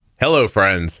Hello,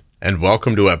 friends, and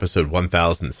welcome to episode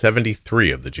 1073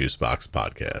 of the Juicebox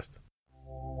Podcast.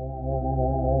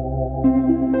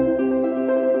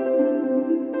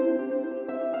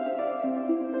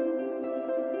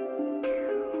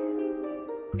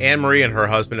 Anne-Marie and her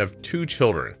husband have two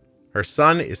children. Her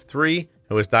son is 3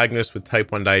 and was diagnosed with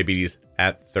type 1 diabetes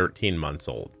at 13 months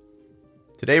old.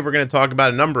 Today we're going to talk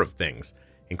about a number of things,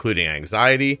 including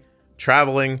anxiety,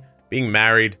 traveling, being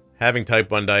married, having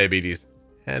type 1 diabetes,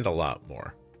 and a lot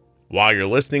more. While you're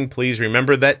listening, please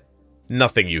remember that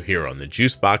nothing you hear on the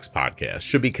Juicebox Podcast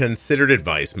should be considered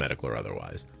advice, medical or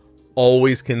otherwise.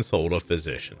 Always consult a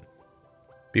physician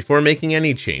before making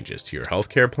any changes to your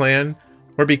healthcare plan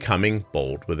or becoming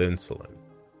bold with insulin.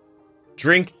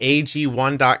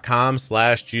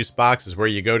 DrinkAG1.com/juicebox is where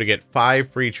you go to get 5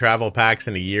 free travel packs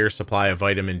and a year's supply of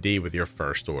vitamin D with your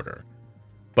first order.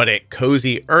 But at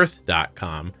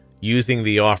CozyEarth.com, using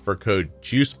the offer code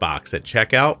JUICEBOX at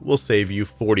checkout will save you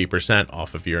 40%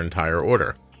 off of your entire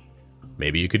order.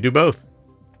 Maybe you could do both.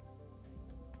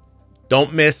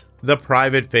 Don't miss the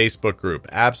private Facebook group.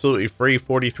 Absolutely free,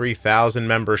 43,000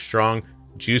 members strong,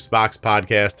 Juicebox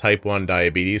Podcast Type 1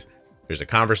 Diabetes. There's a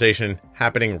conversation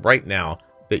happening right now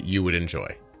that you would enjoy.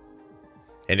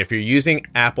 And if you're using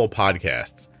Apple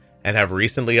Podcasts and have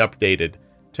recently updated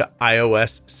to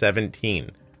iOS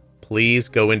 17, please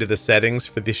go into the settings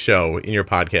for the show in your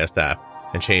podcast app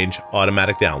and change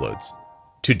automatic downloads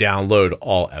to download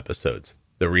all episodes.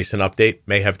 The recent update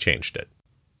may have changed it.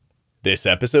 This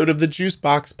episode of the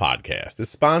Juicebox Podcast is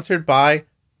sponsored by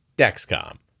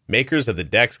Dexcom, makers of the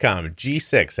Dexcom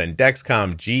G6 and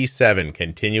Dexcom G7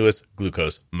 continuous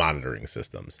glucose monitoring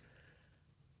systems.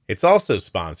 It's also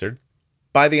sponsored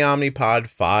by the Omnipod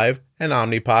 5 and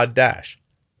Omnipod Dash.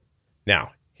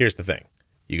 Now, here's the thing.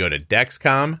 You go to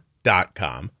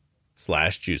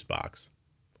Dexcom.com/juicebox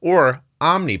or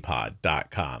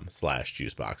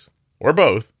Omnipod.com/juicebox or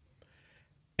both.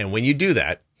 And when you do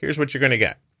that, here's what you're going to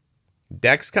get.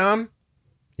 Dexcom,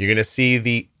 you're going to see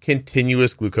the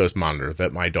continuous glucose monitor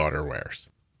that my daughter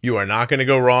wears. You are not going to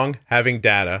go wrong having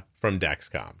data from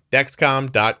Dexcom.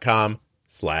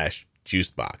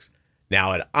 Dexcom.com/juicebox.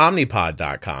 Now at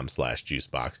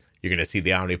Omnipod.com/juicebox, you're going to see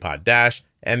the Omnipod Dash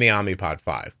and the Omnipod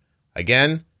 5.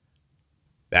 Again,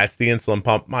 that's the insulin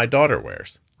pump my daughter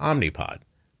wears, Omnipod.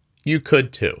 You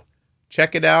could too.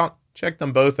 Check it out. Check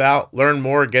them both out. Learn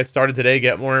more. Get started today.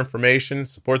 Get more information.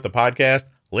 Support the podcast.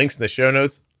 Links in the show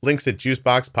notes. Links at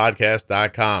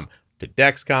juiceboxpodcast.com to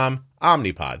Dexcom,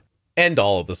 Omnipod, and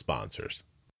all of the sponsors.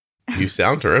 You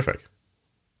sound terrific.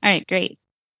 All right, great.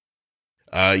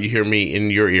 You hear me in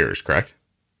your ears, correct?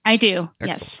 I do.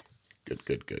 Excellent. Yes.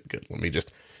 Good. Let me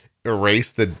just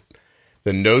erase the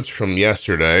notes from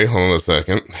yesterday. Hold on a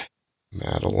second.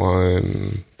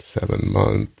 Madeline, 7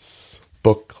 months,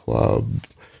 book club,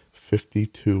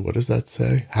 52. What does that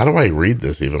say? How do I read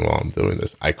this even while I'm doing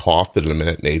this? I coughed at a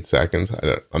minute and 8 seconds.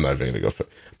 I'm not even going to go.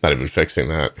 Not even fixing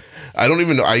that. I don't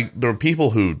even know. There are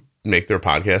people who make their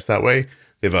podcast that way.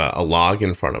 They have a log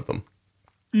in front of them.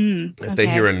 If they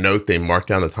hear a note, they mark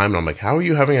down the time. And I'm like, how are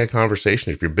you having a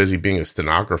conversation if you're busy being a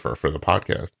stenographer for the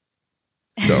podcast?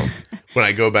 So when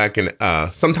I go back and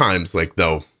sometimes I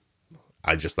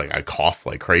cough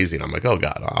like crazy and I'm like, oh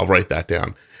God, I'll write that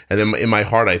down. And then in my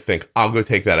heart, I think I'll go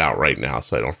take that out right now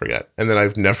so I don't forget. And then I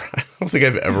don't think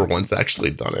I've ever once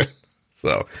actually done it.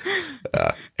 So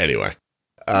anyway,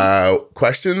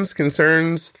 questions,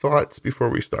 concerns, thoughts before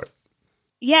we start?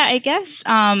 Yeah, I guess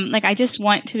I just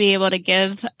want to be able to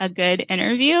give a good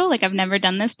interview. I've never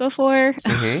done this before.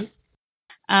 Mm-hmm.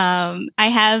 I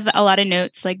have a lot of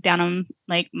notes down on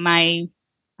my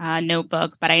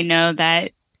notebook, but I know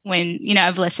that when,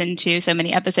 I've listened to so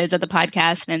many episodes of the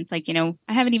podcast and it's I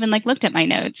haven't even looked at my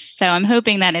notes. So I'm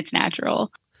hoping that it's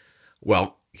natural.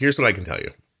 Well, here's what I can tell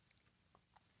you.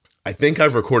 I think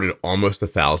I've recorded almost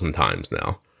 1,000 times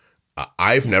now.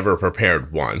 I've never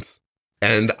prepared once,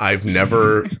 and I've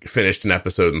never finished an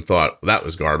episode and thought, that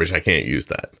was garbage. I can't use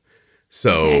that.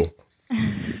 So, okay.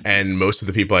 And most of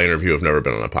the people I interview have never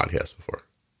been on a podcast before.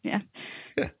 Yeah.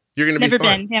 You're going to be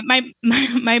fine. Never been.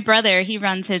 Yeah, my brother, he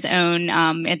runs his own.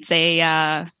 It's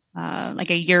a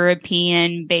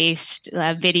European-based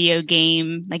video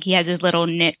game. He has his little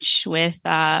niche with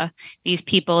these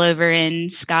people over in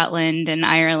Scotland and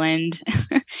Ireland,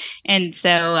 and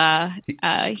so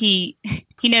he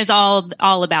knows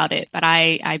all about it. But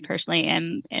I personally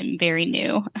am very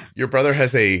new. Your brother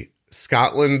has a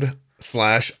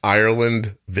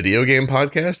Scotland/Ireland video game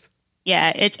podcast?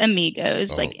 Yeah, it's Amigos,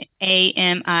 AMIGOS.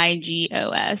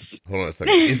 Hold on a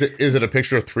second. Is it a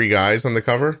picture of 3 guys on the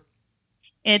cover?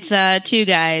 It's 2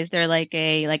 guys. They're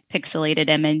a pixelated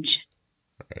image.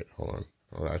 All right, hold on.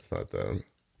 Oh, that's not them.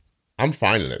 I'm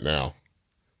finding it now.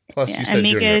 Plus, Yeah, you said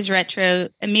Amigos Retro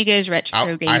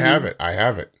Gaming. I have it. I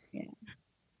have it. Yeah.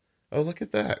 Oh, look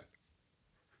at that.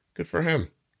 Good for him.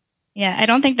 Yeah, I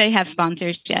don't think they have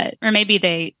sponsors yet, or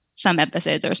maybe some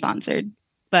episodes are sponsored,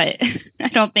 but I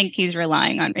don't think he's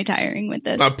relying on retiring with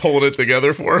this. Not pulling it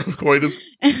together for him quite as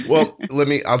well.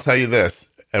 I'll tell you this.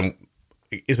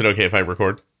 Is it okay if I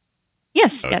record?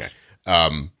 Yes. Okay.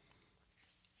 Yes.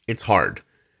 It's hard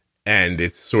and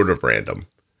it's sort of random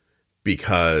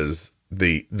because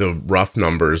the rough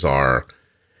numbers are,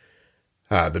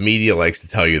 the media likes to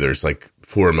tell you there's like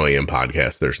 4 million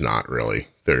podcasts. There's not really.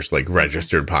 There's like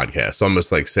registered podcasts,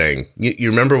 almost like saying, you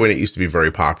remember when it used to be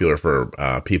very popular for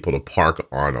people to park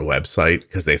on a website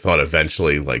because they thought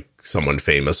eventually like someone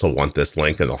famous will want this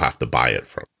link and they'll have to buy it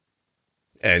from.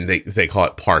 And they call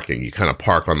it parking. You kind of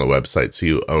park on the website so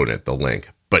you own it, the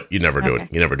link, but you never do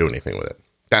it. You never do anything with it.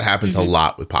 That happens a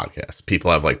lot with podcasts.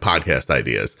 People have like podcast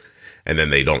ideas and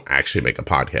then they don't actually make a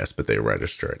podcast, but they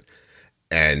register it.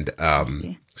 And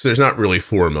so there's not really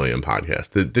 4 million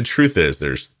podcasts. The truth is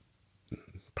there's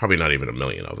probably not even 1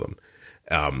 million of them.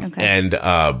 And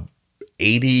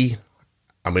 80,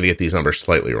 I'm going to get these numbers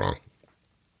slightly wrong.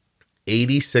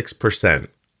 86%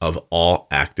 of all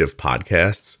active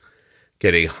podcasts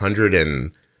get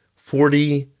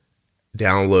 140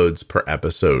 downloads per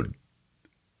episode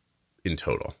in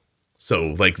total.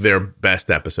 So like their best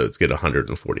episodes get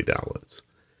 140 downloads.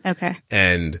 Okay.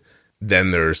 And then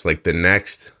there's like the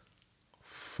next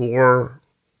 6%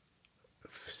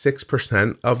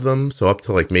 of them, so up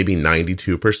to like maybe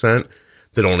 92%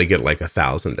 that only get like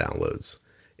 1,000 downloads.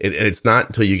 And it's not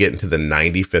until you get into the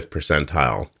 95th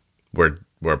percentile where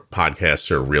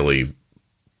podcasts are really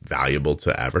valuable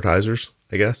to advertisers,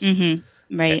 I guess.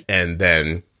 Right. And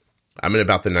then I'm in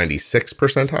about the 96th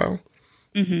percentile.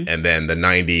 And then the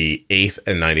 98th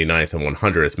and 99th and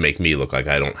 100th make me look like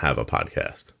I don't have a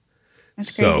podcast.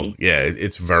 That's so crazy. yeah,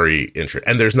 it's very interesting.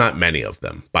 And there's not many of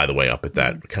them, by the way, up at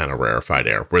that kind of rarefied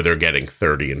air where they're getting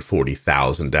 30 and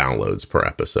 40,000 downloads per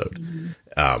episode.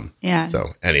 Yeah.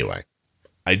 So anyway,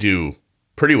 I do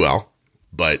pretty well,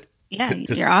 but yeah,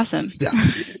 you're awesome. Yeah.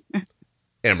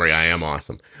 Emery, I am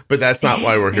awesome, but that's not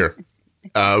why we're here.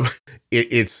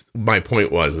 It's my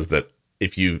point is that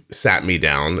if you sat me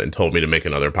down and told me to make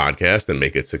another podcast and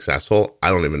make it successful, I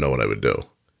don't even know what I would do.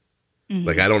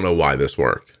 Like, I don't know why this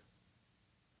worked.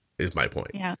 Is my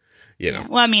point. Yeah. You know. Yeah.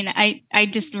 Well, I mean, I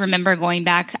just remember going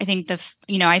back. I think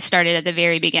I started at the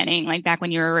very beginning, like back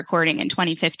when you were recording in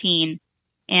 2015,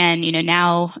 and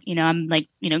now I'm like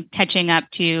catching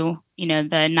up to the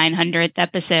 900th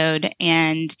episode,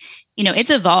 and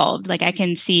it's evolved. Like I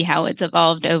can see how it's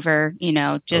evolved over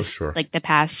just like the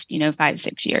past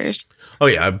 5-6 years. Oh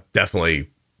yeah, I'm definitely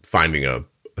finding a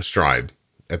stride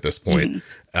at this point.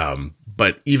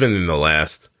 But even in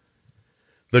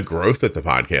the growth that the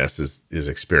podcast is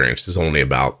experienced is only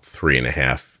about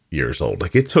 3.5 years old.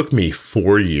 Like it took me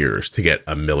 4 years to get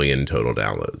 1 million total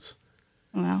downloads.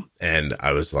 Wow. And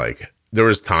I was like, there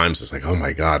was times it's like, oh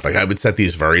my God, like I would set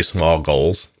these very small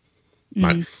goals.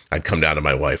 I'd come down to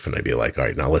my wife and I'd be like, all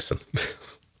right, now listen,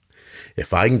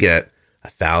 if I can get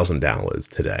 1,000 downloads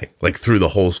today, like through the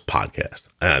whole podcast,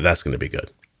 that's going to be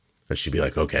good. And she'd be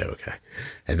like, okay.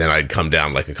 And then I'd come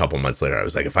down like a couple months later. I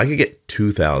was like, if I could get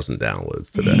 2,000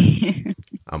 downloads today,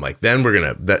 I'm like, then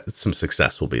some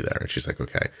success will be there. And she's like,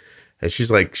 okay. And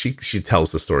she's like, she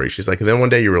tells the story. She's like, and then one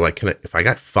day you were like, if I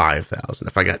got 5,000,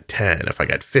 if I got 10, if I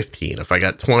got 15, if I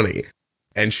got 20,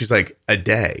 and she's like, a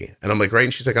day. And I'm like, right.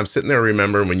 And she's like, I'm sitting there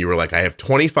remembering when you were like, I have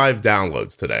 25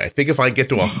 downloads today. I think if I get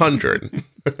to 100.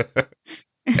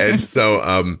 And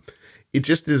so it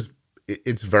just is,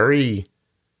 it's very,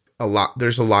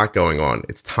 there's a lot going on.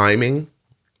 It's timing.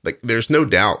 Like there's no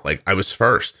doubt, like I was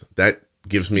first. That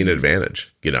gives me an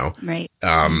advantage, Right.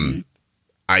 I'm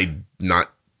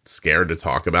not scared to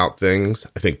talk about things.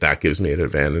 I think that gives me an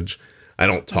advantage. I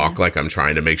don't talk like I'm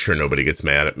trying to make sure nobody gets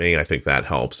mad at me. I think that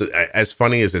helps. As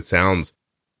funny as it sounds,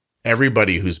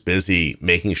 everybody who's busy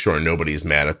making sure nobody's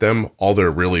mad at them, all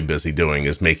they're really busy doing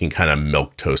is making kind of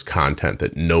milquetoast content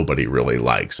that nobody really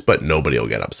likes, but nobody will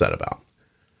get upset about.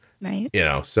 Right.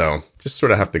 So just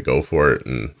sort of have to go for it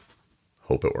and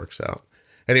hope it works out.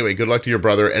 Anyway, good luck to your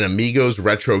brother and Amigos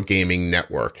Retro Gaming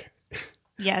Network.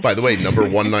 Yes. By the way, number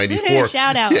 194.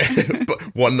 Shout out.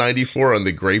 194 on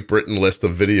the Great Britain list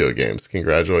of video games.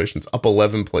 Congratulations. Up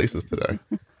 11 places today.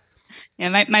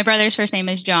 Yeah, my brother's first name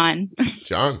is John.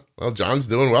 John. Well, John's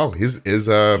doing well. He's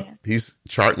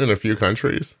charting in a few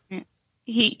countries.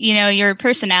 Your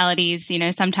personalities,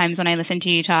 sometimes when I listen to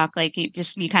you talk, like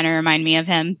you kind of remind me of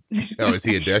him. Oh, is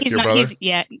he a dick, your brother?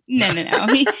 No.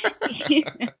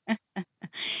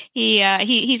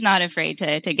 he's not afraid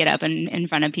to get up in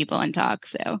front of people and talk.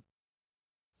 So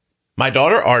my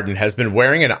daughter Arden has been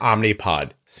wearing an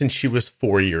Omnipod since she was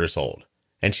 4 years old,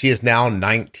 and she is now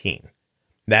 19.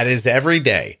 That is every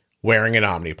day wearing an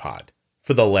Omnipod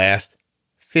for the last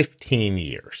 15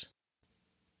 years.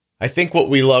 I think what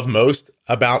we love most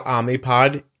about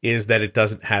Omnipod is that it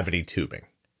doesn't have any tubing.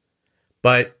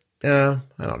 But, I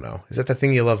don't know. Is that the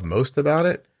thing you love most about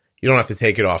it? You don't have to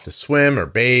take it off to swim or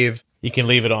bathe. You can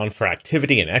leave it on for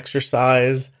activity and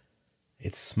exercise.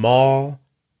 It's small.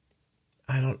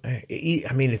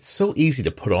 It's so easy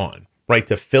to put on, right?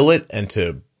 To fill it and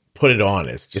to put it on,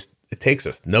 it takes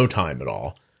us no time at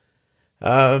all.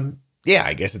 I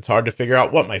guess it's hard to figure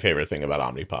out what my favorite thing about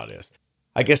Omnipod is.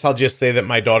 I guess I'll just say that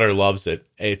my daughter loves it.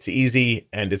 It's easy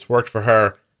and it's worked for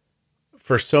her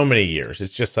for so many years.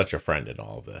 It's just such a friend in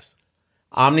all of this.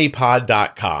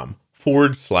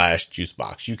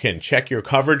 Omnipod.com/juicebox. You can check your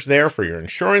coverage there for your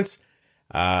insurance,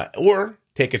 or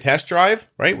take a test drive,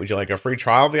 right? Would you like a free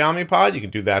trial of the Omnipod? You can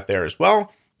do that there as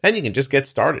well. And you can just get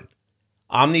started.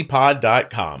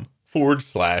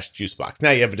 Omnipod.com/juicebox.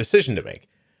 Now you have a decision to make.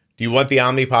 Do you want the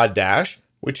Omnipod Dash,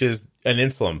 which is an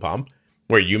insulin pump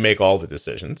where you make all the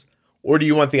decisions? Or do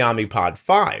you want the Omnipod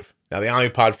 5? Now, the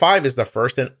Omnipod 5 is the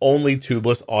first and only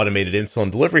tubeless automated insulin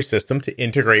delivery system to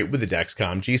integrate with the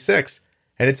Dexcom G6,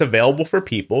 and it's available for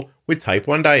people with type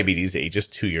 1 diabetes ages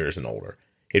 2 years and older.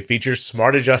 It features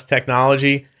Smart Adjust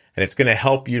technology, and it's going to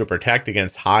help you to protect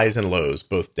against highs and lows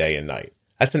both day and night.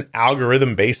 That's an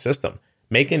algorithm-based system,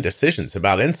 making decisions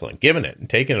about insulin, giving it and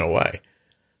taking it away.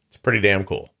 It's pretty damn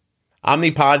cool.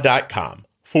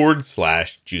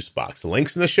 Omnipod.com/juicebox.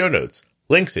 Links in the show notes.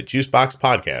 Links at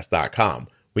juiceboxpodcast.com.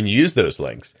 When you use those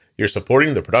links, you're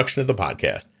supporting the production of the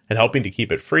podcast and helping to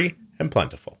keep it free and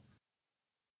plentiful.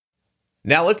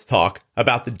 Now let's talk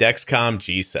about the Dexcom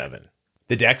G7.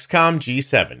 The Dexcom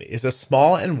G7 is a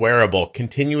small and wearable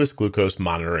continuous glucose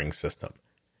monitoring system.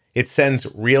 It sends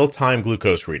real-time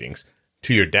glucose readings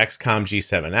to your Dexcom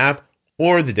G7 app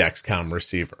or the Dexcom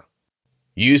receiver.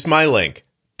 Use my link,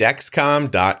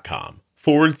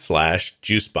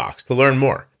 dexcom.com/juicebox to learn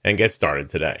more and get started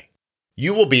today.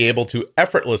 You will be able to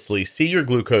effortlessly see your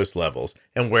glucose levels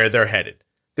and where they're headed.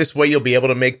 This way you'll be able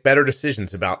to make better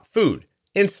decisions about food,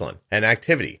 insulin, and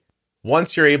activity.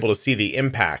 Once you're able to see the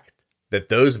impact that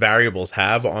those variables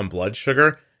have on blood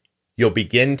sugar, you'll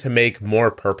begin to make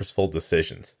more purposeful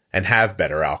decisions and have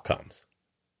better outcomes.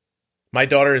 My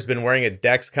daughter has been wearing a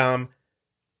Dexcom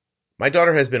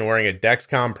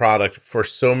product for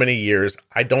so many years,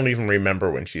 I don't even remember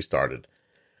when she started.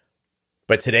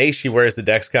 But today she wears the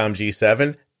Dexcom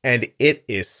G7, and it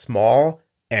is small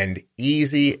and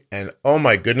easy, and oh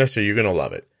my goodness, are you going to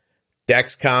love it.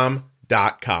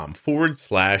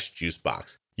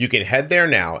 Dexcom.com/juicebox. You can head there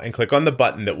now and click on the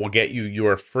button that will get you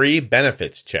your free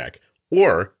benefits check,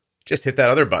 or just hit that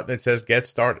other button that says get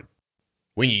started.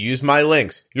 When you use my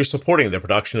links, you're supporting the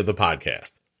production of the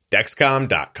podcast.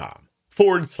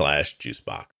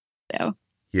 Dexcom.com/juicebox. So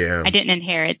yeah, I didn't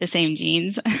inherit the same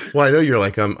genes. Well, I know you're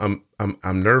like, I'm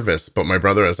nervous, but my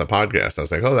brother has a podcast. I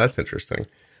was like, oh, that's interesting.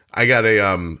 I got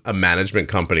a management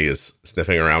company is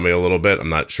sniffing around me a little bit. I'm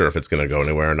not sure if it's going to go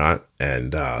anywhere or not.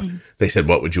 And they said,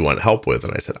 what would you want help with?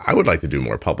 And I said, I would like to do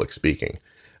more public speaking,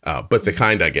 but the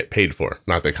kind I get paid for,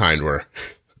 not the kind where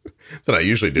that I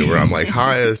usually do, where I'm like,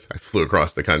 hi, I flew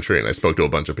across the country and I spoke to a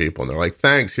bunch of people and they're like,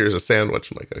 thanks, here's a sandwich.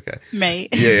 I'm like, okay. Right.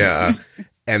 Yeah.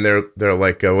 And they're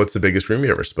like, what's the biggest room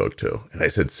you ever spoke to? And I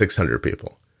said, 600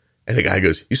 people. And the guy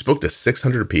goes, you spoke to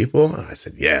 600 people? And I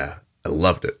said, yeah, I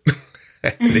loved it.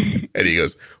 and he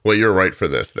goes, well, you're right for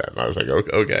this then. And I was like,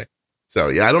 okay. So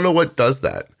yeah, I don't know what does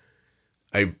that.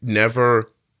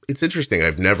 It's interesting.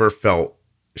 I've never felt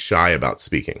shy about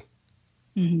speaking.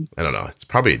 Mm-hmm. I don't know. It's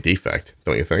probably a defect,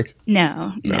 don't you think?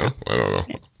 No. I don't know.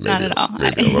 Maybe, not at all.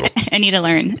 I need to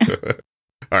learn.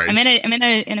 All right. I'm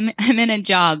in a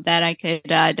job that I could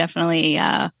definitely,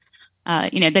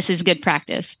 this is good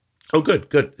practice. Oh,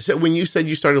 good. So when you said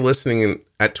you started listening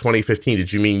at 2015,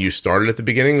 did you mean you started at the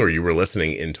beginning or you were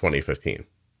listening in 2015?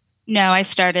 No, I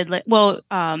started. So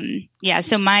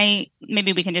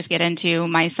maybe we can just get into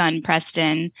my son,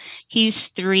 Preston. He's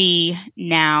 3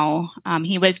 now.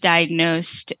 He was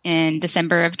diagnosed in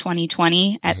December of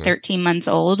 2020 at 13 months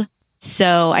old.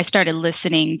 So I started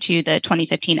listening to the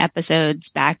 2015 episodes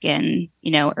back in,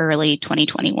 early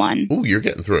 2021. Oh, you're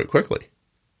getting through it quickly.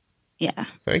 Yeah.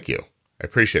 Thank you. I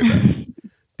appreciate that.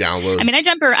 Downloads. I mean, I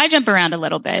jump around a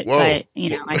little bit, but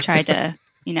I tried to,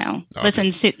 listen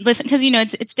because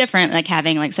it's different. Like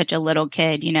having like such a little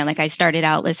kid, like I started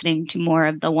out listening to more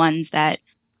of the ones that,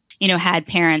 had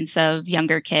parents of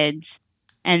younger kids.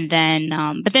 And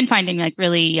then, but then finding like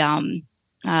really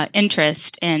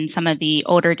interest in some of the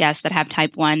older guests that have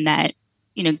type 1 that,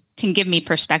 can give me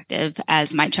perspective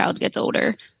as my child gets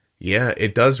older. Yeah,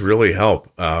 it does really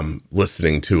help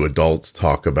listening to adults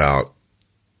talk about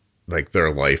like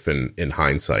their life in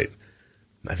hindsight.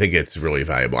 I think it's really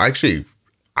valuable. Actually,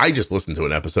 I just listened to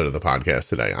an episode of the podcast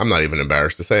today. I'm not even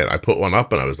embarrassed to say it. I put one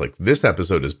up and I was like, this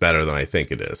episode is better than I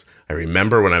think it is. I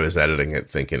remember when I was editing it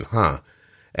thinking,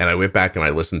 and I went back and I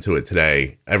listened to it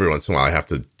today. Every once in a while, I have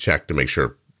to check to make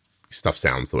sure stuff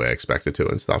sounds the way I expect it to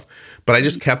and stuff. But I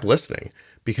just kept listening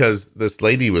because this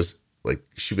lady was like,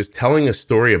 she was telling a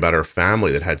story about her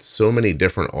family that had so many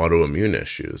different autoimmune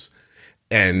issues.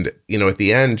 And, at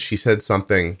the end, she said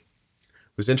something, it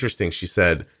was interesting. She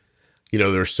said,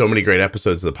 there's so many great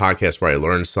episodes of the podcast where I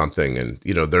learned something and,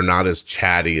 they're not as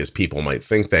chatty as people might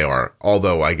think they are.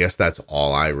 Although I guess that's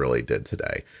all I really did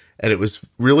today. And it was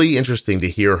really interesting to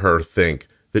hear her think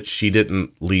that she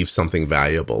didn't leave something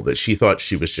valuable, that she thought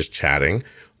she was just chatting,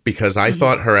 because I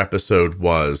thought her episode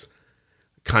was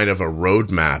kind of a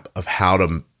roadmap of how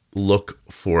to look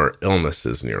for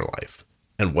illnesses in your life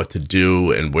and what to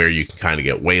do and where you can kind of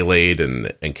get waylaid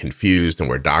and confused and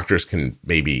where doctors can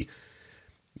maybe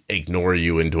ignore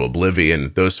you into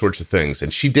oblivion, those sorts of things.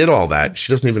 And she did all that.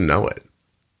 She doesn't even know it.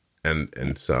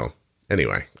 And so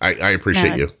anyway, I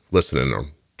appreciate you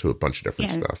listening to a bunch of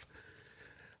different stuff.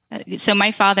 So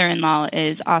my father-in-law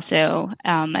is also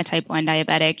a type 1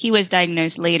 diabetic. He was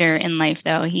diagnosed later in life,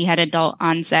 though. He had adult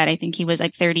onset. I think he was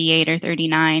like 38 or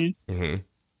 39. Mm-hmm.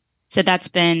 So that's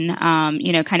been,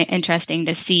 kind of interesting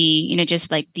to see,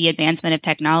 just like the advancement of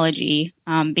technology,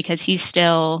 because he's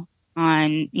still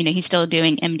he's still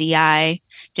doing MDI.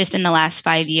 Just in the last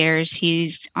 5 years,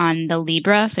 he's on the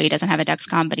Libra. So he doesn't have a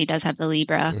Dexcom, but he does have the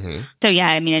Libra. Mm-hmm. So yeah,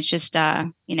 I mean, it's just,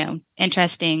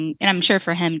 interesting. And I'm sure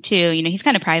for him too, he's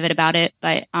kind of private about it,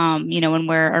 but, when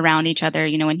we're around each other,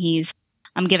 when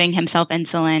I'm giving himself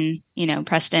insulin,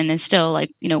 Preston is still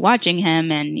like, watching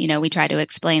him and, we try to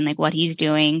explain like what he's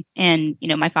doing. And,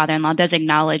 my father-in-law does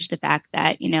acknowledge the fact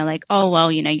that, like, oh,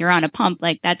 well, you're on a pump,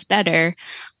 like that's better.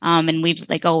 And we've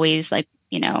like always like,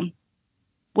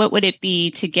 what would it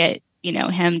be to get,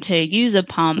 him to use a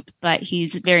pump, but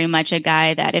he's very much a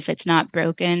guy that if it's not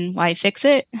broken, why fix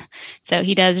it? So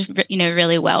he does,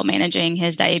 really well managing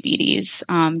his diabetes,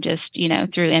 just,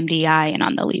 through MDI and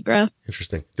on the Libra.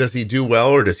 Interesting. Does he do well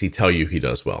or does he tell you he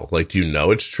does well? Like, do you know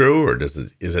it's true or is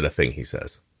it a thing he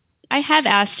says? I have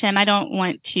asked him, I don't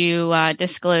want to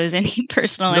disclose any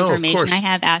personal information. I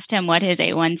have asked him what his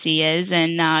A1C is.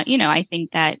 And, I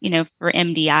think that, for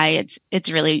MDI, it's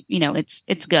really,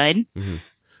 it's good. Mm-hmm.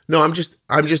 No, I'm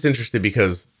just interested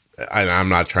because I'm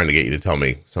not trying to get you to tell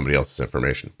me somebody else's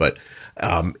information, but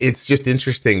it's just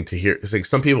interesting to hear. It's like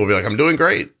some people will be like, I'm doing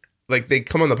great. Like they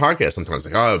come on the podcast sometimes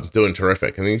like, oh, I'm doing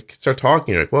terrific. And then you start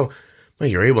talking, you're like, well, man,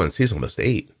 your A1C is almost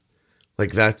 8.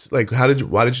 Like that's like, why did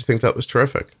you think that was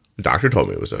terrific? The doctor told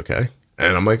me it was okay.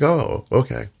 And I'm like, oh,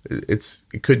 okay.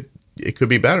 It could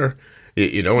be better,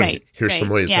 and here's some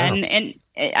ways out. And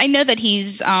I know that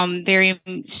he's very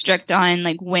strict on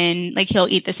like when, like he'll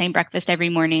eat the same breakfast every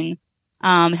morning.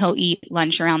 He'll eat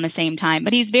lunch around the same time,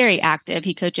 but he's very active.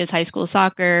 He coaches high school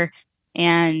soccer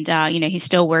and, he's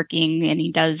still working and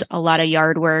he does a lot of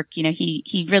yard work.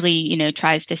 He really,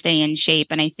 tries to stay in shape.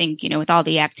 And I think, with all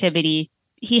the activity,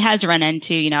 he has run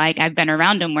into, I've been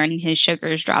around him when his sugar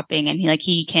is dropping and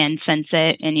he can sense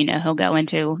it and, he'll go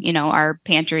into, our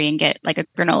pantry and get like a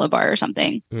granola bar or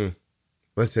something.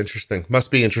 That's interesting. Must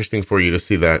be interesting for you to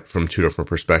see that from two different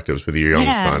perspectives with your young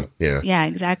son. Yeah. Yeah,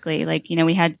 exactly. Like,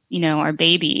 we had, our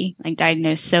baby like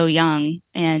diagnosed so young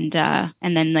and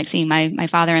then like seeing my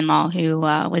father-in-law who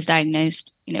was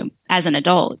diagnosed, as an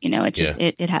adult, it's just,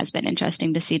 it has been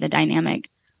interesting to see the dynamic.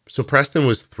 So Preston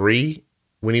was 3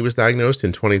 when he was diagnosed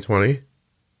in 2020?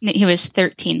 He was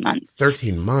 13 months.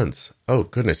 13 months. Oh,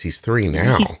 goodness. He's 3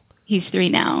 now. He's 3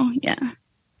 now. Yeah.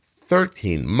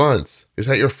 13 months. Is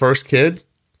that your first kid?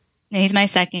 No, he's my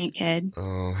second kid.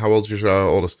 How old's your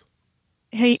oldest?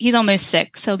 He's almost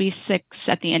 6. He'll be 6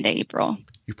 at the end of April.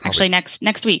 Actually,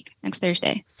 next week, next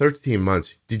Thursday. 13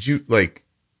 months. Did you, like,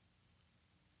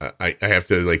 I have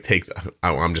to, like,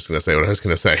 I'm just going to say what I was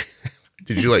going to say.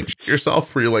 Did you like shit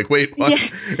yourself? Were you like, wait, what?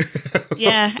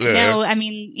 Yeah. No, I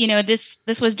mean,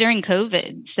 this was during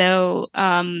COVID. So,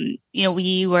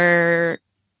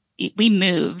 we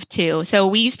moved too. So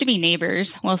we used to be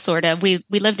neighbors. Well, sort of. We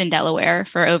lived in Delaware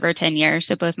for over 10 years.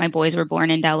 So both my boys were born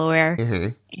in Delaware.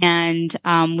 Mm-hmm. And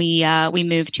we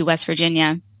moved to West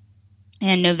Virginia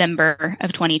in November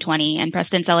of 2020. And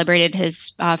Preston celebrated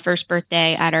his first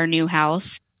birthday at our new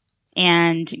house.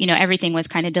 And, everything was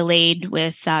kind of delayed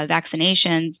with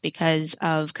vaccinations because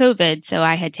of COVID. So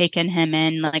I had taken him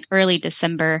in like early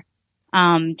December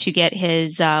to get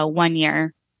his 1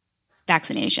 year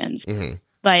vaccinations. Mm-hmm.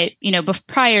 But,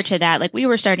 prior to that, like we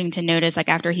were starting to notice, like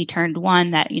after he turned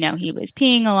 1, that, he was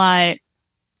peeing a lot.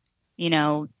 He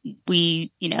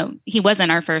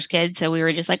wasn't our first kid. So we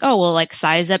were just like, oh, well, like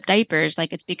size up diapers.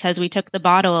 Like it's because we took the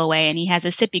bottle away and he has a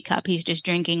sippy cup. He's just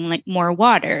drinking like more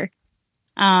water.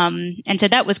 And so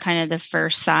that was kind of the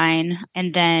first sign.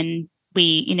 And then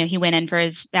he went in for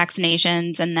his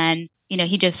vaccinations, and then,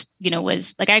 he just,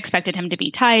 was like, I expected him to be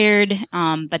tired.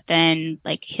 But then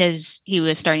like he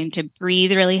was starting to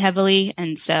breathe really heavily.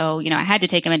 And so, I had to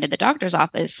take him into the doctor's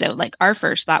office. So like our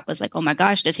first thought was like, oh my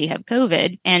gosh, does he have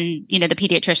COVID? And, the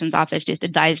pediatrician's office just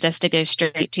advised us to go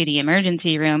straight to the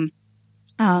emergency room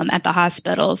at the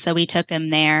hospital. So we took him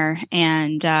there,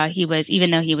 and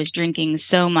even though he was drinking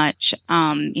so much,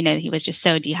 he was just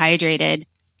so dehydrated.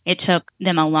 It took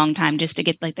them a long time just to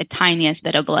get like the tiniest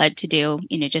bit of blood to do,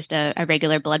 just a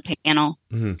regular blood panel.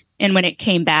 Mm-hmm. And when it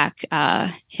came back,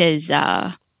 his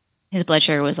blood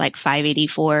sugar was like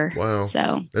 584. Wow.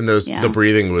 So, and the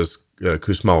breathing was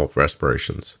Kussmaul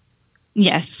respirations.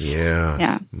 Yes. Yeah.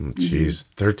 Yeah. Geez,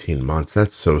 13 months.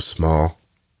 That's so small.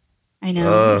 I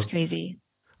know. It's crazy.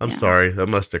 I'm sorry. That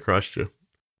must have crushed you.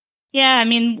 Yeah. I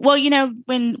mean, well,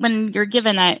 when you're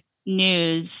given that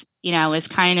news, it's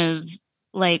kind of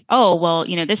like, oh, well,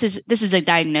 this is a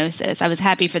diagnosis. I was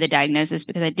happy for the diagnosis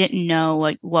because I didn't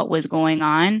know what was going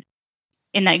on.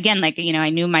 And again, like, I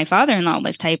knew my father-in-law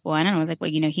was type 1, and I was like, well,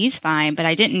 he's fine. But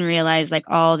I didn't realize like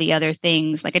all the other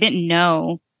things. Like I didn't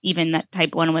know even that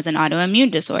type 1 was an autoimmune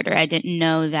disorder. I didn't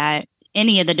know that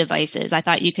any of the devices. I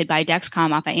thought you could buy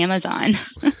Dexcom off of Amazon.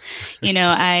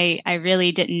 I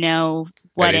really didn't know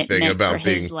what anything it meant about for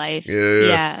his life.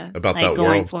 About like that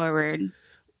going world forward.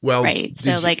 Well, right.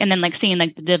 So and then like seeing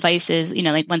like the devices,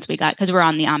 like once we got, because we're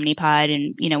on the Omnipod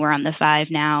and, we're on the 5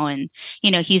 now, and,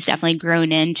 he's definitely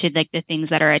grown into like the things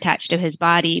that are attached to his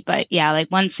body. But yeah,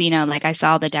 like once, like I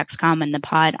saw the Dexcom and the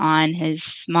pod on his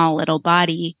small little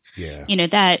body,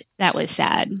 that was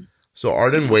sad. So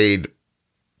Arden weighed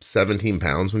 17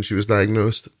 pounds when she was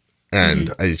diagnosed,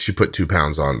 and she put 2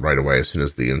 pounds on right away as soon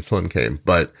as the insulin came.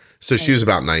 But so she was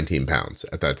about 19 pounds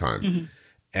at that time. Mm-hmm.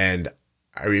 And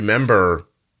I remember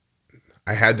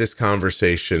I had this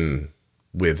conversation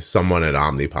with someone at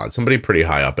Omnipod, somebody pretty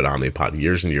high up at Omnipod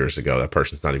years and years ago. That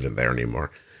person's not even there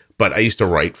anymore. But I used to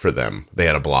write for them. They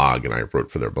had a blog, and I wrote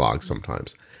for their blog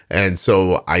sometimes. And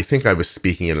so I think I was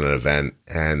speaking at an event,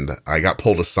 and I got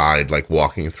pulled aside, like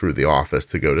walking through the office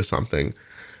to go to something.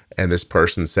 And this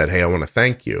person said, hey, I want to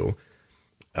thank you.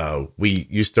 We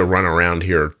used to run around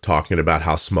here talking about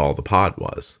how small the pod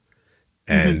was.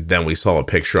 And then we saw a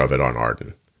picture of it on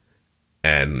Arden.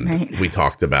 And we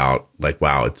talked about like,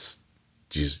 wow, it's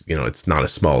not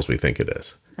as small as we think it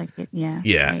is. Yeah.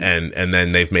 Right. And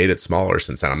then they've made it smaller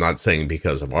since then. I'm not saying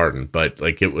because of Arden, but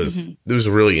like it was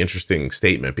a really interesting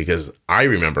statement, because I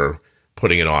remember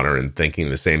putting it on her and thinking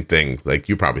the same thing like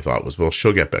you probably thought was, well,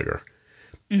 she'll get bigger.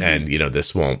 And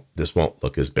this won't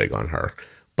look as big on her.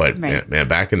 But man,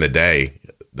 back in the day,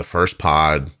 the first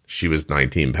pod, she was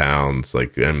 19 pounds.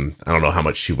 Like, and I don't know how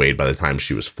much she weighed by the time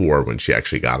she was 4 when she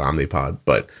actually got Omnipod,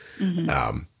 but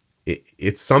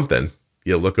it's something.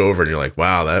 You look over and you're like,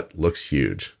 wow, that looks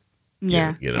huge.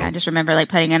 Yeah. Yeah, I just remember like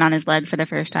putting it on his leg for the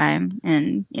first time,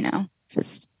 and,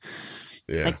 just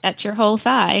like, that's your whole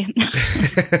thigh.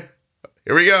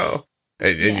 Here we go.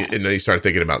 And then you start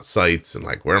thinking about sites and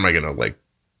like, where am I going to like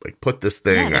put this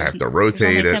thing? I have to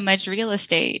rotate it. So much real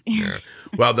estate. Yeah.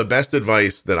 Well, the best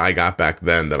advice that I got back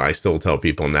then that I still tell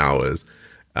people now is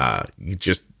you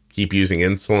just keep using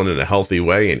insulin in a healthy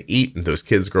way and eat, and those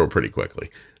kids grow pretty quickly.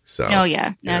 So,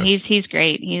 he's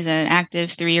great. He's an active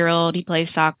 3-year-old. He plays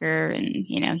soccer, and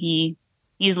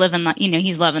he's living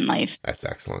he's loving life. That's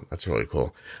excellent. That's really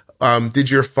cool. Did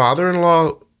your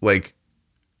father-in-law like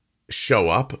show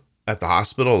up at the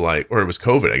hospital, like, or it was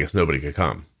COVID? I guess nobody could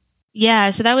come.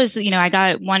 Yeah. So that was, I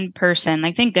got one person,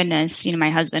 like, thank goodness, my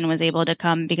husband was able to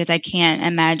come, because I can't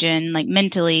imagine like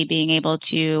mentally being able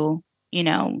to,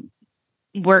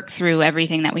 work through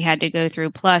everything that we had to go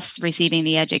through, plus receiving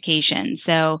the education.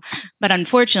 So, but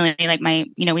unfortunately, like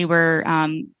we were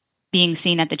being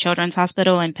seen at the Children's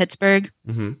Hospital in Pittsburgh,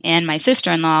 and my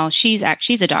sister-in-law, she's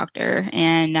a doctor,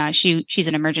 and she's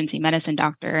an emergency medicine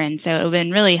doctor. And so it would have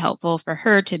been really helpful for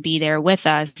her to be there with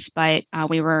us. But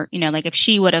we were, like if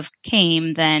she would have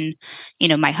came, then,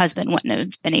 my husband wouldn't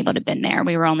have been able to been there.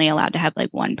 We were only allowed to have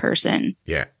like one person.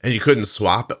 Yeah. And you couldn't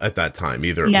swap at that time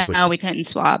either. No, we couldn't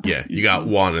swap. Yeah. You got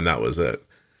one, and that was it.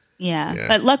 Yeah. Yeah.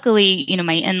 But luckily,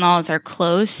 my in-laws are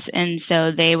close. And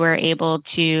so they were able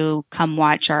to come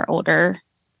watch our older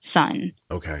son.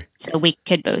 Okay. So we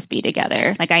could both be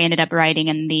together. Like I ended up riding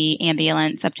in the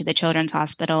ambulance up to the children's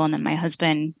hospital. And then my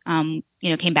husband,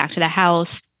 came back to the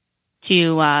house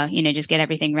to, just get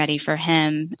everything ready for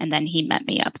him. And then he met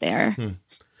me up there.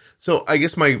 So I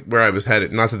guess where I was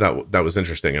headed, not that was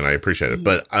interesting and I appreciate it,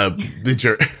 but but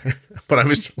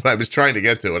what I was trying to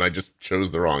get to, and I just chose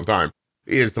the wrong time,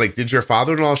 is like, did your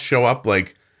father-in-law show up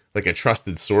like a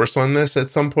trusted source on this at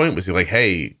some point? Was he like,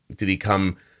 hey, did he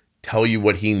come tell you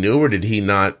what he knew, or did he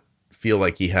not feel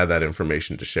like he had that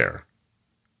information to share?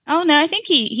 Oh no, I think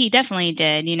he definitely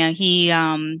did. He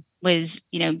was,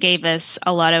 gave us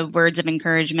a lot of words of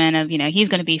encouragement of, he's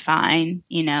going to be fine.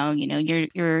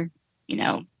 You're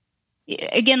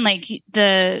again, like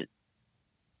the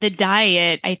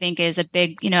diet, I think is a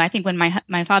big, I think when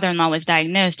my father-in-law was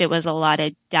diagnosed, it was a lot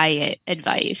of diet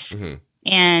advice. Mm-hmm.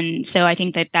 And so I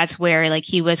think that's where like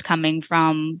he was coming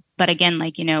from. But again,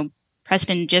 like,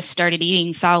 Preston just started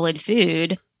eating solid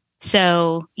food.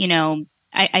 So,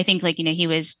 I think like, he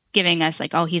was giving us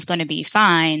like, oh, he's going to be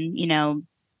fine.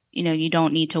 You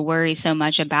don't need to worry so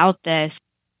much about this.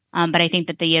 But I think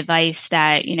that the advice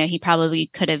that, he probably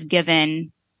could have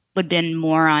given would have been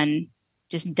more on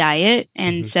just diet.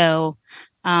 And so,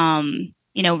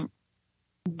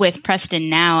 with Preston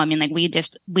now, I mean, like we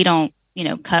don't,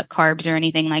 cut carbs or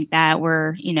anything like that.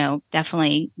 We're,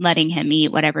 definitely letting him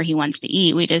eat whatever he wants to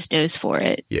eat. We just dose for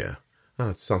it. Yeah. Oh,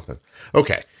 that's something.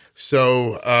 Okay.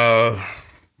 So,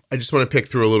 I just want to pick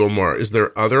through a little more. Is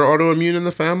there other autoimmune in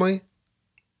the family?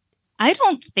 I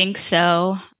don't think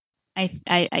so.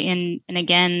 And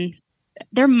again,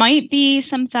 there might be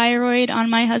some thyroid on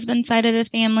my husband's side of the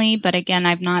family, but again,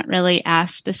 I've not really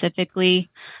asked specifically.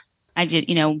 I did,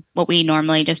 what we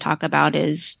normally just talk about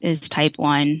is type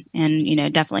 1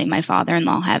 and, definitely my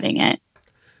father-in-law having it.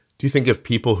 Do you think if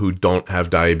people who don't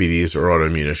have diabetes or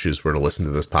autoimmune issues were to listen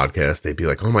to this podcast, they'd be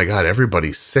like, oh my God,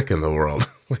 everybody's sick in the world?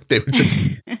 Like they would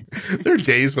just, there are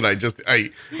days when I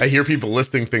hear people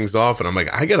listing things off and I'm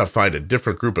like, I got to find a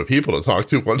different group of people to talk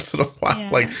to once in a while.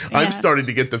 Yeah. I'm starting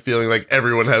to get the feeling like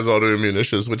everyone has autoimmune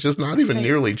issues, which is not even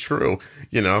nearly true,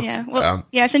 Yeah. Well,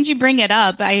 since you bring it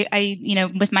up, I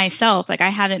with myself, like I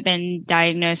haven't been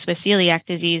diagnosed with celiac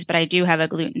disease, but I do have a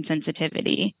gluten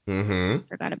sensitivity. Mm-hmm.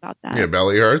 Forgot about that. Yeah.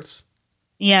 Belly hurts.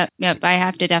 Yep. I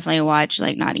have to definitely watch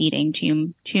like not eating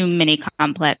too many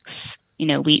complex,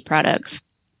 wheat products.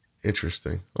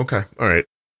 Interesting. Okay. All right.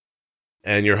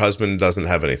 And your husband doesn't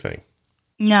have anything?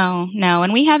 No.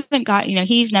 And we haven't got,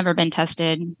 he's never been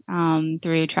tested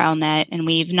through TrialNet, and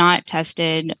we've not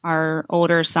tested our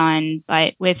older son,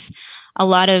 but with a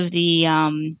lot of the,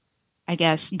 I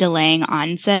guess, delaying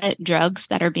onset drugs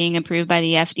that are being approved by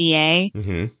the FDA,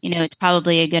 it's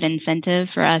probably a good incentive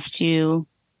for us to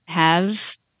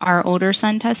have our older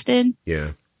son tested.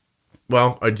 Yeah.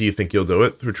 Well, do you think you'll do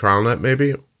it through TrialNet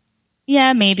maybe?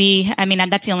 Yeah, maybe. I mean,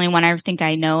 that's the only one I think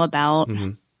I know about.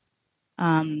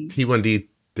 T1D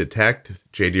Detect,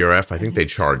 JDRF, I think they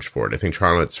charge for it. I think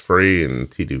TrialNet's free and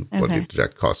T1D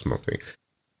Detect costs something.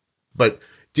 But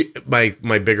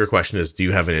my bigger question is, do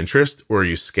you have an interest, or are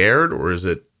you scared, or is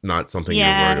it not something you're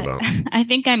worried about? I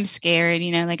think I'm scared.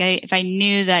 If I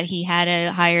knew that he had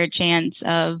a higher chance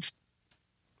of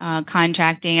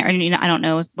contracting, or I don't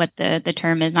know what the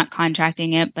term is, not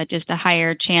contracting it, but just a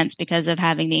higher chance because of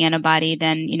having the antibody,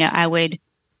 then I would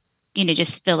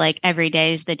just feel like every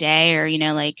day is the day, or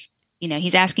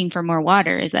he's asking for more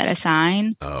water. Is that a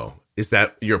sign? Oh, is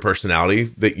that your personality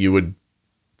that you would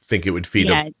think it would feed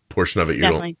a portion of it? You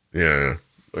definitely. Don't. Yeah,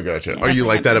 I gotcha. Are you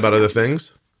like that about other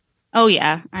things? Oh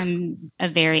yeah, I'm a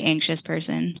very anxious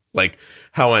person. Like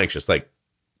how anxious? Like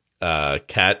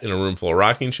cat in a room full of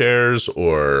rocking chairs,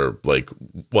 or like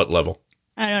what level?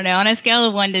 I don't know. On a scale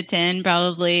of 1 to 10,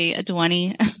 probably a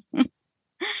 20.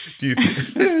 Do you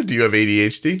have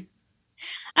ADHD?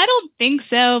 I don't think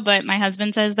so, but my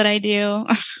husband says that I do.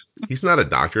 He's not a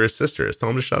doctor. His sister is. Tell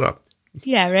him to shut up.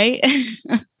 Yeah, right?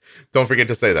 Don't forget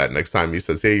to say that next time he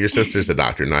says, hey, your sister's a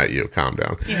doctor, not you. Calm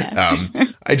down. Yeah.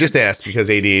 I just asked because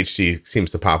ADHD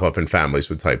seems to pop up in families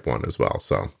with type 1 as well.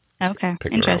 So okay.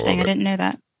 Interesting. I didn't know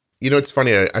that. It's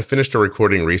funny. I finished a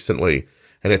recording recently,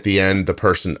 and at the end, the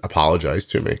person apologized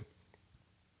to me.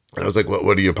 And I was like,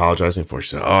 what are you apologizing for? She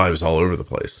said, oh, I was all over the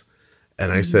place.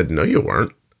 And I said, no, you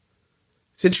weren't.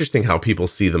 It's interesting how people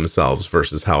see themselves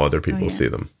versus how other people see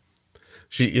them.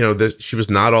 She, she was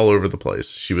not all over the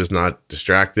place. She was not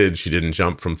distracted. She didn't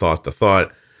jump from thought to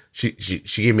thought. She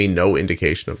gave me no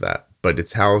indication of that. But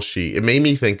it's how it made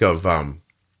me think of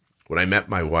when I met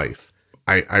my wife.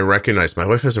 I recognized my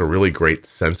wife has a really great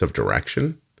sense of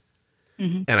direction.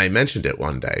 Mm-hmm. And I mentioned it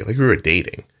one day, like we were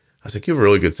dating. I was like, you have a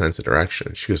really good sense of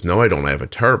direction. She goes, no, I don't. I have a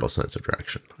terrible sense of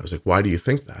direction. I was like, why do you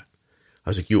think that? I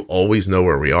was like, you always know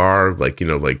where we are. Like, you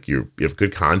know, like you have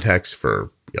good context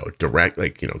for, you know, direct,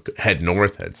 like, you know, head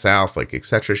north, head south, like,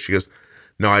 etc. She goes,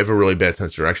 no, I have a really bad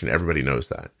sense of direction. Everybody knows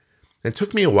that. And it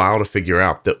took me a while to figure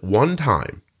out that one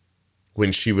time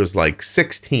when she was like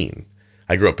 16,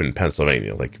 I grew up in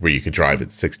Pennsylvania, like where you could drive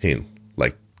at 16,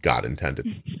 like God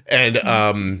intended. And,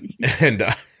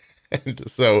 and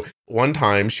so one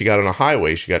time she got on a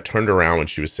highway, she got turned around when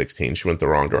she was 16. She went the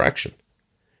wrong direction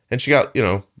and she got, you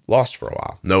know, lost for a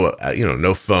while. No, you know,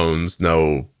 no phones,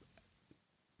 nobody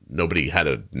had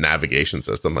a navigation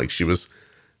system. Like she's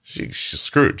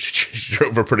screwed. She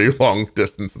drove a pretty long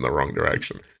distance in the wrong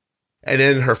direction. And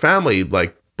then her family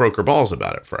like broke her balls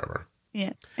about it forever.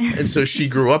 Yeah. And so she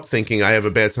grew up thinking I have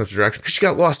a bad sense of direction because she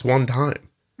got lost one time.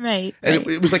 Right. And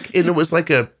it was like, and it was like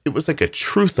a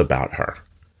truth about her.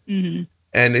 Mm-hmm.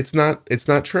 And it's not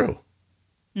true.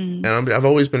 Mm-hmm. And I've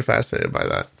always been fascinated by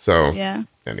that. So yeah.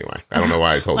 Anyway, I don't know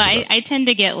why I told you that. I tend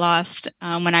to get lost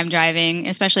when I'm driving,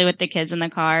 especially with the kids in the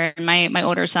car. And my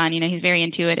older son, you know, he's very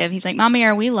intuitive. He's like, Mommy,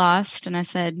 are we lost? And I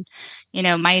said, you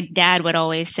know, my dad would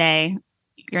always say,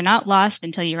 you're not lost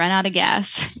until you run out of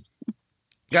gas.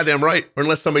 Goddamn right. Or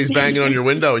unless somebody's banging on your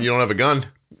window and you don't have a gun,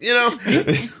 you know,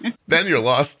 then you're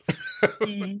lost.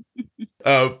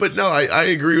 But no, I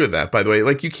agree with that, by the way.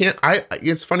 Like you can't,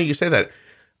 it's funny you say that.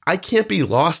 I can't be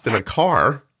lost in a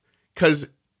car because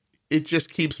it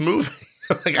just keeps moving.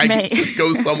 Like I can just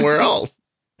go somewhere else.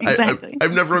 Exactly.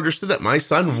 I've never understood that. My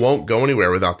son won't go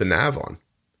anywhere without the nav on.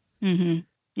 Mm-hmm.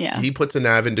 Yeah. He puts a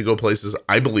nav in to go places.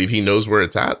 I believe he knows where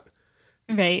it's at.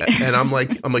 Right. And I'm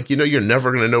like, you know, you're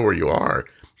never going to know where you are.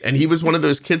 And he was one of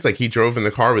those kids, like he drove in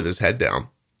the car with his head down.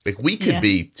 Like we could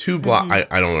be 2 blocks.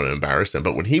 Mm-hmm. I don't want to embarrass him,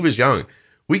 but when he was young,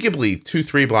 we could be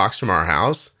 2-3 blocks from our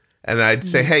house. And I'd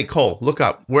say, hey, Cole, look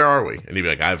up. Where are we? And he'd be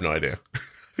like, I have no idea.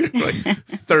 Like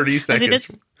 30 seconds.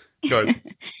 Go ahead.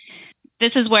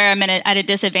 This is where I'm at a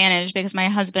disadvantage because my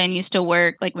husband used to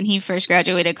work, like when he first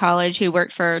graduated college, he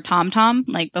worked for TomTom,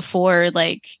 like before,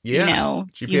 like, you know,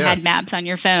 GPS. You had maps on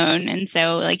your phone. And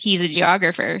so like, he's a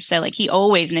geographer. So like, he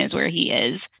always knows where he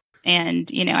is. And,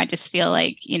 you know, I just feel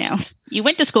like, you know, you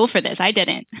went to school for this. I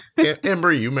didn't.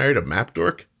 Amber, you married a map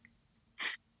dork?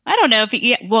 I don't know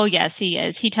if well, yes, he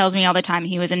is. He tells me all the time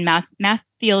he was in math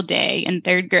field day in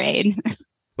 3rd grade.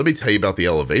 Let me tell you about the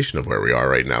elevation of where we are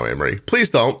right now, Amory.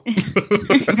 Please don't.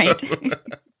 Right.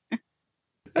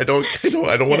 I don't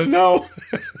want to know.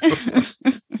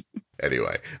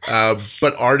 Anyway,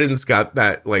 but Arden's got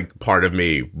that like part of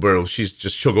me where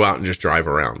she'll go out and just drive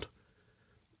around.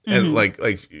 And like,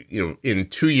 you know, in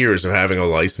 2 years of having a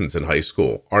license in high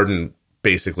school, Arden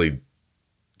basically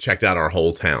checked out our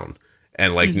whole town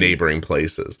and like neighboring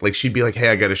places. Like she'd be like, hey,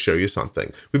 I got to show you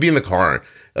something. We'd be in the car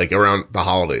like around the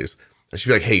holidays. And she'd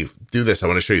be like, hey, do this. I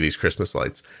want to show you these Christmas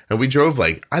lights. And we drove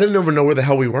like, I didn't even know where the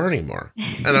hell we were anymore.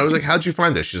 And I was like, how'd you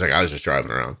find this? She's like, I was just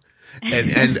driving around.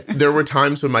 And there were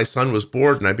times when my son was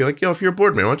bored and I'd be like, yo, if you're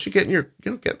bored, man, why don't you get in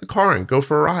the car and go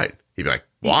for a ride? He'd be like,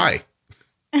 why?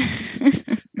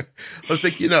 I was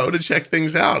like, you know, to check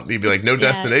things out. And he'd be like, no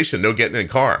destination, no getting in a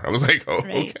car. I was like, oh,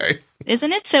 right. Okay.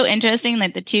 Isn't it so interesting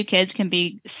that the two kids can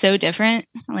be so different?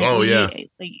 Like,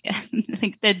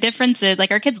 like the difference is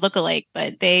like our kids look alike,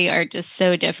 but they are just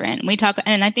so different. We talk,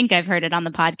 and I think I've heard it on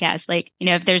the podcast. Like, you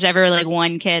know, if there's ever like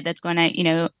one kid that's going to, you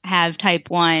know, have type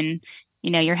 1, you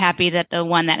know, you're happy that the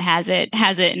one that has it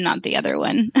and not the other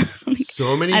one. Like,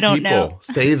 so many people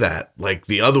say that like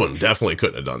the other one definitely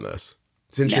couldn't have done this.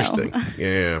 It's interesting. No.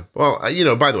 Yeah. Well, you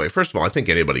know, by the way, first of all, I think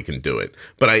anybody can do it,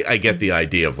 but I get the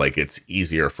idea of like, it's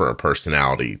easier for a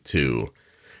personality to,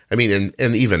 I mean,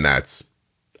 and even that's,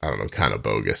 I don't know, kind of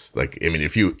bogus. Like, I mean,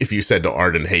 if you said to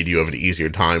Arden, hey, do you have an easier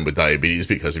time with diabetes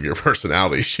because of your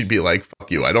personality? She'd be like, fuck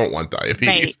you. I don't want diabetes.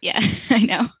 Right. Yeah, I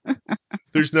know.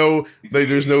 There's no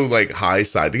like high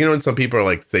side. You know, when some people are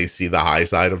like, they see the high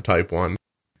side of type 1,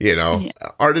 you know,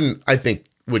 Arden, I think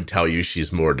would tell you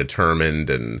she's more determined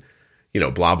and, you know,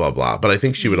 blah, blah, blah. But I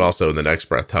think she would also in the next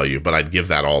breath tell you, but I'd give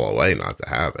that all away not to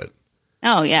have it.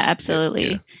 Oh, yeah,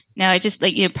 absolutely. Yeah. No, I just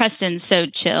like, you know, Preston's so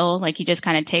chill. Like he just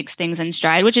kind of takes things in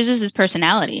stride, which is just his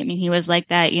personality. I mean, he was like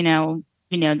that, you know,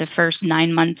 the first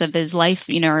 9 months of his life,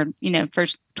 you know, or, you know,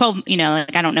 first 12, you know,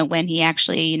 like, I don't know when he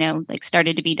actually, you know, like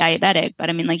started to be diabetic, but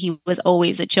I mean, like he was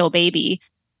always a chill baby.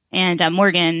 And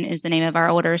Morgan is the name of our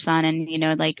older son. And, you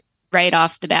know, like, right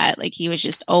off the bat, like he was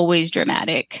just always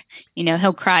dramatic. You know,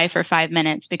 he'll cry for 5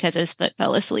 minutes because his foot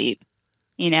fell asleep.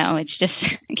 You know, it's just,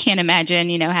 I can't imagine,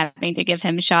 you know, having to give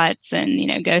him shots and, you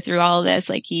know, go through all of this.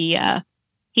 Like he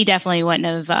he definitely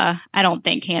wouldn't have, I don't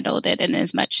think, handled it in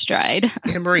as much stride.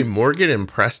 Anne-Marie, Morgan and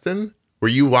Preston, were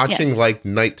you watching like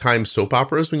nighttime soap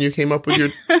operas when you came up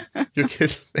with your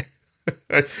kids?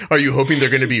 Are you hoping they're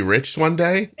going to be rich one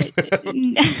day?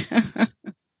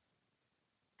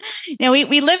 No,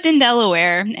 we lived in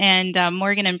Delaware, and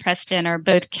Morgan and Preston are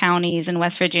both counties in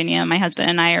West Virginia. My husband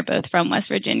and I are both from West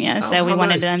Virginia, so we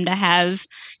wanted them to have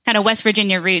kind of West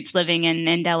Virginia roots living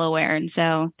in Delaware. And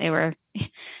so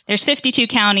there's 52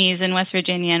 counties in West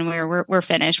Virginia, and we're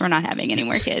finished. We're not having any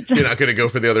more kids. You're not going to go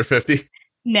for the other 50?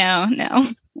 No.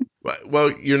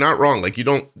 Well, you're not wrong. Like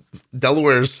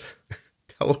Delaware's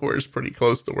pretty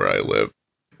close to where I live.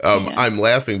 I'm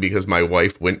laughing because my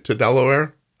wife went to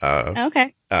Delaware.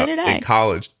 Okay. So did I. In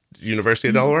college, University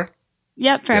of Delaware?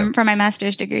 Yep, for my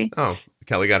master's degree. Oh,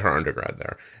 Kelly got her undergrad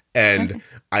there. And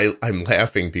I'm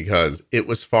laughing because it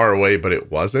was far away, but it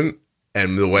wasn't.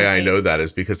 And the way I know that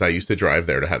is because I used to drive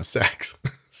there to have sex.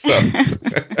 So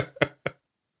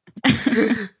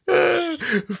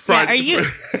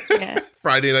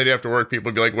Friday night after work, people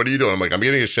would be like, "What are you doing?" I'm like, "I'm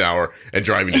getting a shower and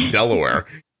driving to Delaware."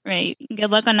 Right.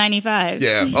 Good luck on 95.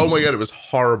 Yeah. Oh my God, it was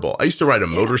horrible. I used to ride a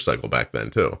motorcycle back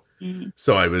then too. Mm-hmm.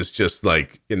 So I was just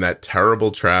like in that terrible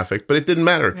traffic, but it didn't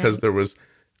matter because there was,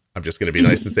 I'm just going to be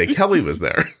nice and say Kelly was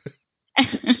there.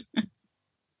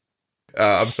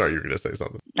 I'm sorry, you were going to say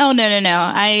something. Oh, no.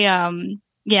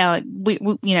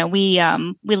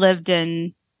 We lived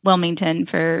in Wilmington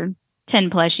for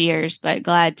 10 plus years, but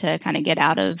glad to kind of get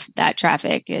out of that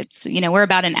traffic. It's, we're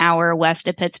about an hour west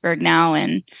of Pittsburgh now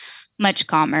and much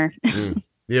calmer.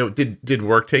 Did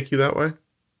work take you that way?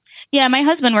 Yeah, my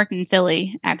husband worked in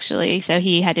Philly, actually. So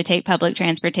he had to take public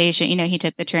transportation. He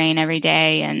took the train every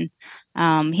day,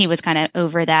 and he was kind of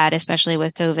over that, especially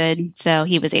with COVID. So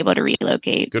he was able to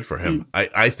relocate. Good for him.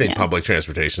 I think public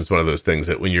transportation is one of those things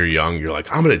that when you're young, you're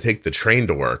like, I'm going to take the train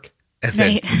to work. And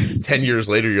then 10 years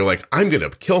later, you're like, I'm going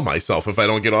to kill myself if I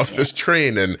don't get off this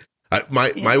train. And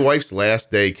my wife's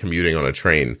last day commuting on a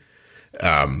train,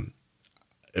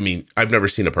 I've never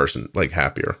seen a person like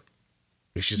happier.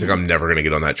 She's like, I'm never going to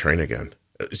get on that train again.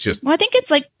 It's just. Well, I think it's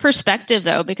like perspective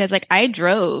though, because like I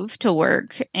drove to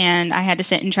work and I had to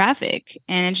sit in traffic,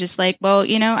 and it's just like, well,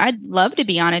 I'd love to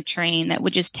be on a train that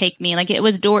would just take me, like it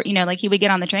was like he would get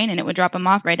on the train and it would drop him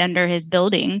off right under his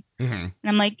building. Mm-hmm. And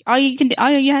I'm like, all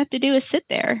you have to do is sit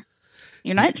there.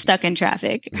 You're not stuck in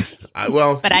traffic.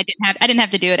 But I didn't have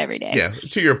to do it every day. Yeah.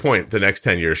 To your point, the next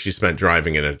 10 years she spent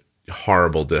driving in a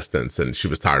horrible distance, and she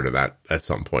was tired of that at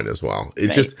some point as well.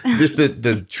 It's just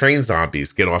the train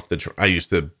zombies get off I used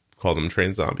to call them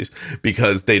train zombies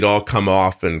because they'd all come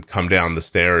off and come down the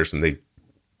stairs, and they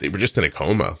were just in a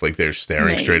coma, like they're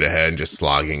staring straight ahead and just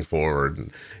slogging forward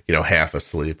and half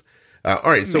asleep. All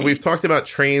right, so we've talked about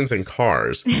trains and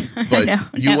cars,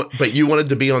 but you wanted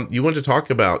to talk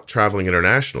about traveling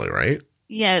internationally, right?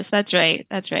 Yes, that's right.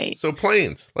 So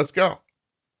planes, let's go.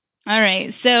 All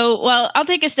right. So, I'll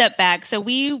take a step back. So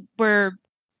we were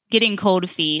getting cold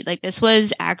feet. Like this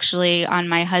was actually on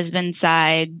my husband's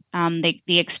side. The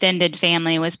extended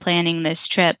family was planning this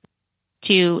trip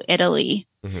to Italy.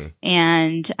 Mm-hmm.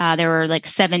 And there were like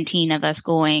 17 of us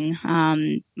going.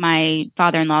 My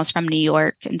father-in-law's from New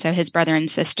York. And so his brother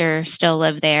and sister still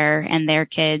live there, and their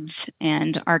kids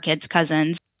and our kids'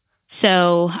 cousins.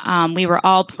 So we were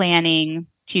all planning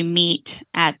to meet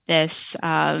at this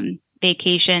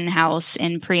vacation house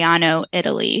in Priano,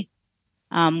 Italy,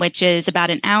 which is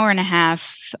about an hour and a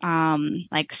half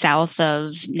like south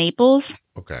of Naples.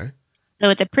 Okay. So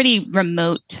it's a pretty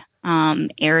remote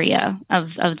area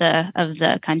of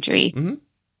the country. Mm-hmm.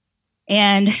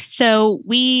 And so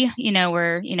we,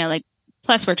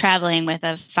 plus we're traveling with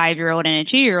a 5-year-old and a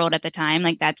 2-year-old at the time.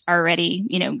 Like that's already,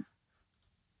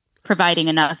 providing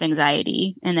enough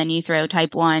anxiety. And then you throw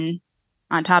type 1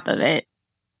 on top of it.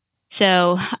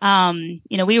 So,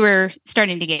 we were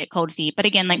starting to get cold feet, but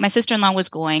again, like my sister-in-law was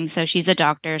going, so she's a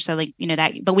doctor. So like,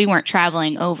 but we weren't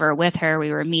traveling over with her.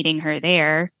 We were meeting her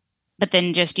there, but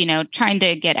then just, trying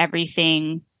to get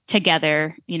everything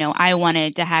together. I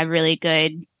wanted to have really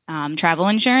good, travel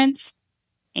insurance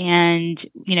and,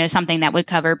 something that would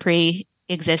cover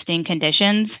pre-existing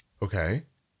conditions. Okay.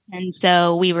 And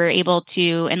so we were able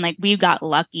to, and like, we got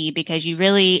lucky because you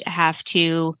really have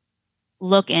to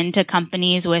look into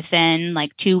companies within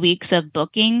like 2 weeks of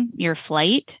booking your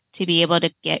flight to be able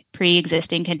to get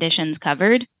pre-existing conditions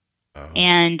covered. Oh.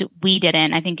 And we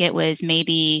didn't. I think it was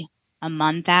maybe a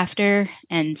month after.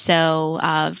 And so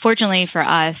fortunately for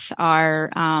us,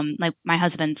 our like my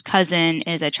husband's cousin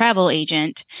is a travel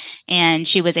agent, and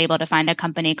she was able to find a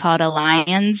company called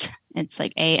Allianz It's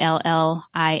like ALLIANZ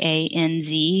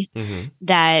Mm-hmm.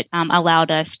 that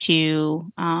allowed us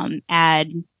to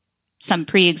add some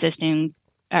pre-existing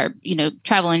or,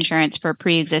 travel insurance for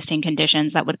pre-existing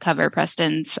conditions that would cover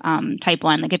Preston's type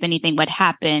 1. Like if anything would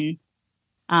happen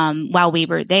while we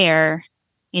were there,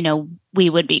 we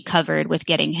would be covered with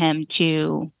getting him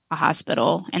to a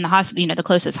hospital. And the hospital, the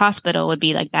closest hospital would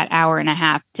be like that hour and a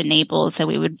half to Naples. So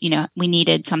we would, we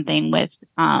needed something with,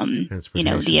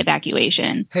 the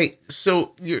evacuation. Hey,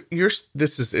 so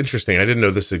this is interesting. I didn't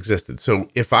know this existed. So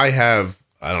if I have,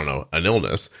 I don't know, an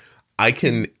illness, I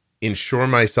can insure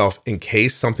myself in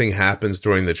case something happens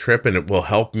during the trip, and it will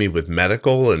help me with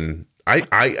medical. And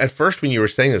I at first, when you were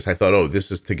saying this, I thought, oh,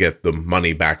 this is to get the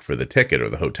money back for the ticket or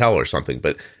the hotel or something,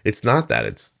 but it's not that.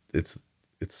 It's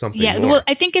something more. Well,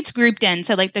 I think it's grouped in.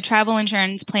 So like the travel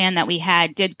insurance plan that we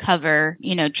had did cover,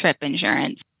 trip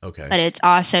insurance. Okay. But it's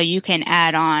also, you can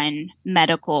add on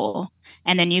medical,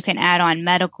 and then you can add on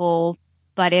medical.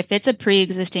 But if it's a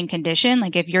pre-existing condition,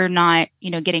 like if you're not,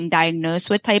 getting diagnosed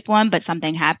with type 1, but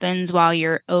something happens while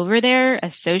you're over there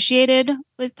associated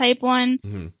with type 1,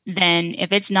 Mm-hmm. then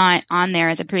if it's not on there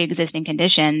as a pre-existing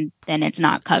condition, then it's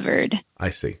not covered. I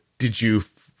see. Did you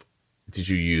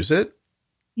use it?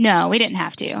 No, we didn't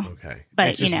have to. Okay.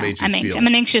 But, I'm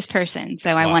an anxious person,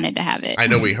 so I wanted to have it. I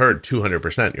know we heard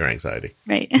 200% your anxiety.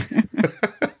 Right.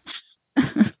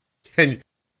 Can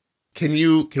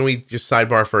we just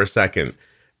sidebar for a second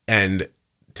and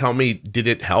tell me, did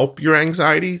it help your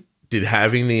anxiety? Did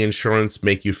having the insurance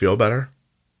make you feel better?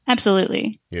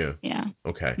 Absolutely. Yeah. Yeah.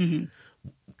 Okay. Mm-hmm.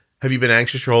 Have you been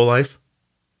anxious your whole life?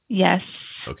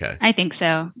 Yes. Okay. I think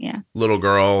so. Yeah. Little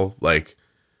girl, like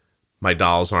my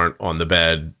dolls aren't on the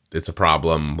bed. It's a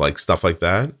problem, like stuff like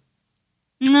that.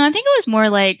 No, I think it was more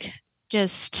like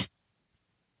just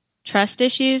trust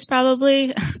issues,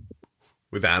 probably.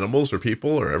 With animals or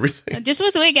people or everything? Just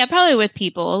with probably with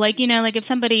people. Like, like if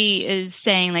somebody is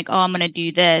saying like, oh, I'm going to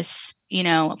do this,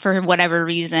 for whatever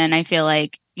reason, I feel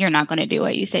like you're not going to do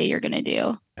what you say you're going to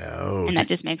do. Oh. And that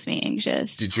just makes me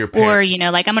anxious. Did your or,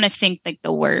 like I'm going to think like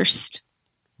the worst.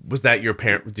 Was that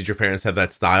did your parents have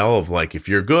that style of like, if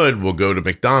you're good, we'll go to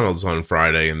McDonald's on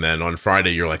Friday. And then on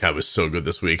Friday, you're like, I was so good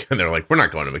this week. And they're like, we're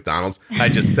not going to McDonald's. I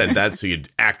just said that so you'd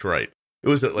act right. It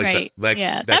was like, right.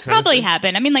 Yeah, that probably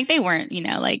happened. I mean, like they weren't,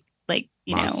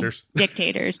 monsters.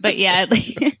 Dictators, but yeah,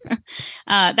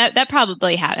 that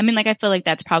probably happened. I mean, like I feel like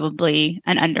that's probably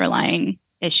an underlying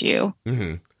issue.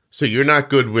 Mm-hmm. So you're not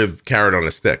good with carrot on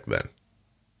a stick, then?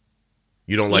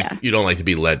 You don't like to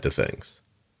be led to things,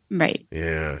 right?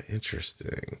 Yeah,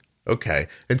 interesting. Okay,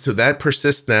 and so that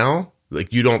persists now.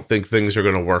 Like you don't think things are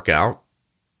going to work out?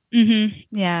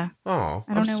 Mm-hmm. Yeah. Oh,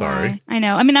 I don't know sorry. Why. I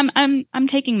know. I mean, I'm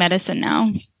taking medicine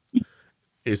now.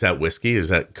 Is that whiskey? Is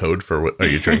that code for what are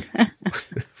you drinking?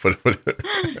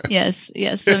 Yes.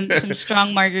 Some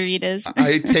strong margaritas.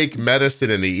 I take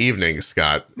medicine in the evening,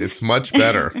 Scott. It's much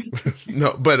better.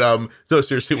 No, but no,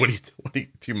 seriously, do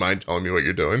you mind telling me what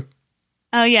you're doing?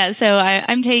 Oh yeah, so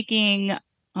I'm taking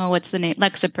what's the name?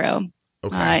 Lexapro.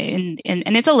 Okay.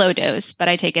 And it's a low dose, but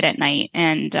I take it at night,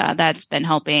 and that's been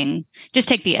helping just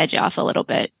take the edge off a little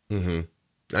bit. Mm-hmm.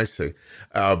 I see.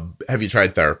 Have you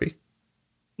tried therapy?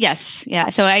 Yes. Yeah.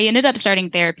 So I ended up starting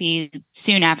therapy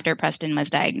soon after Preston was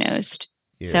diagnosed.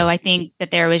 Yeah. So I think that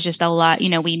there was just a lot,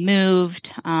 we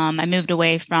moved, I moved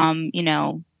away from,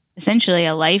 essentially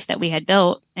a life that we had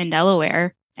built in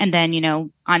Delaware. And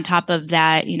then, on top of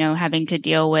that, having to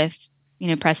deal with,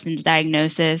 Preston's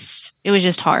diagnosis, it was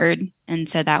just hard. And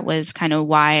so that was kind of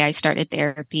why I started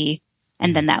therapy.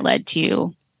 And then that led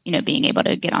to, being able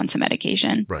to get on some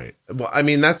medication. Right. Well, I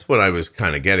mean, that's what I was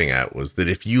kind of getting at, was that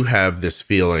if you have this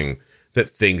feeling that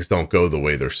things don't go the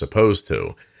way they're supposed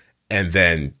to, and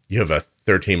then you have a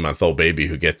 13-month-old baby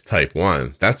who gets type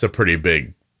 1, that's a pretty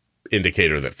big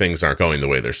indicator that things aren't going the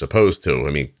way they're supposed to.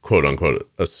 I mean, quote unquote,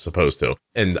 supposed to.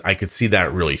 And I could see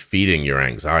that really feeding your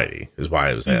anxiety is why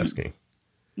I was asking.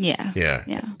 Yeah. Yeah.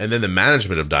 Yeah. And then the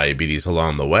management of diabetes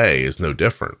along the way is no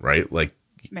different, right? Like,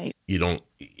 right.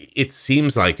 It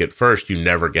seems like at first you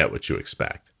never get what you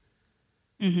expect.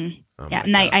 Mm-hmm. Yeah.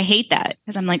 And I hate that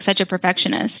because I'm like such a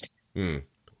perfectionist.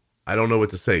 I don't know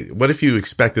what to say. What if you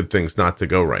expected things not to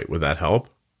go right? Would that help?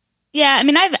 Yeah. I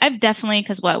mean, I've definitely,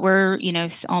 because we're,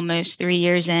 almost 3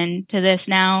 years into this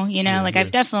now, like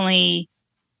I've definitely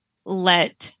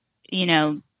let,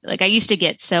 like I used to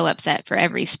get so upset for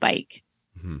every spike.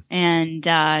 Mm-hmm. And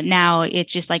now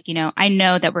it's just like, I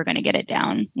know that we're going to get it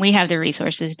down. We have the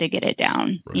resources to get it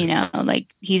down, right.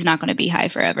 Like he's not going to be high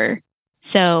forever.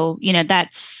 So,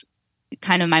 that's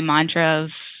kind of my mantra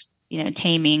of,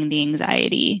 taming the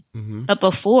anxiety. Mm-hmm. But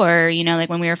before, like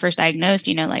when we were first diagnosed,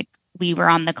 like we were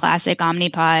on the classic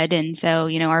Omnipod. And so,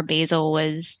 our basal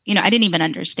was, I didn't even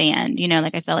understand,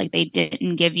 like I felt like they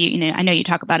didn't give you, I know you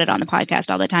talk about it on the podcast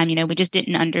all the time, we just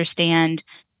didn't understand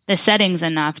the settings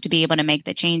enough to be able to make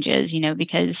the changes,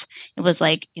 because it was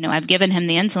like, I've given him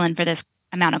the insulin for this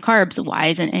amount of carbs. Why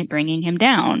isn't it bringing him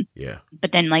down? Yeah.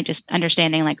 But then like just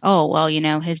understanding like, oh, well,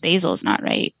 his basal is not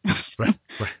right. Right.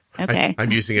 Okay.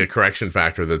 I'm using a correction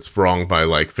factor that's wrong by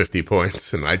like 50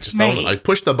 points. And I just tell them, I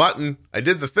pushed the button. I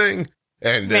did the thing.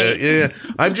 And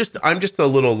I'm just a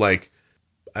little like,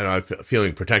 I don't know, I'm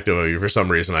feeling protective of you for some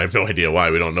reason. I have no idea why.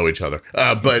 We don't know each other.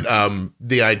 But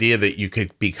the idea that you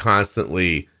could be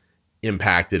constantly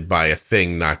impacted by a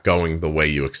thing not going the way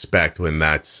you expect when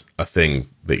that's a thing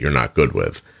that you're not good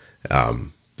with.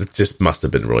 It just must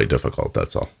have been really difficult.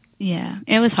 That's all. Yeah,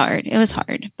 it was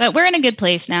hard. But we're in a good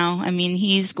place now. I mean,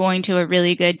 he's going to a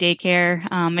really good daycare.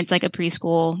 It's like a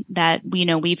preschool that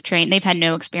we've trained. They've had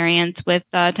no experience with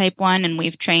type 1, and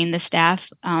we've trained the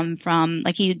staff from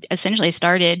like he essentially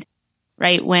started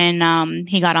right when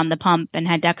he got on the pump and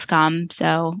had Dexcom.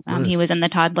 So he was in the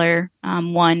toddler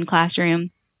 1 classroom,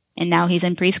 and now he's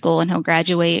in preschool, and he'll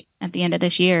graduate at the end of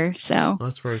this year. So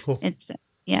that's very cool.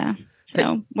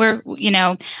 So we're,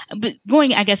 but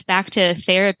going, I guess, back to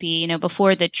therapy,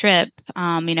 before the trip,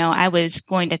 I was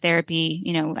going to therapy,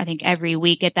 I think every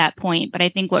week at that point. But I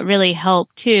think what really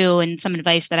helped too, and some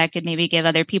advice that I could maybe give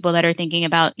other people that are thinking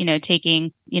about,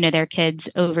 taking, their kids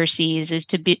overseas, is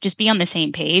to just be on the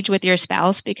same page with your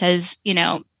spouse, because,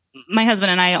 my husband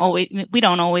and I we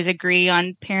don't always agree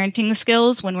on parenting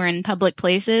skills when we're in public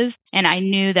places. And I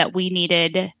knew that we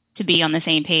needed to be on the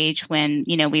same page when,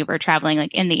 we were traveling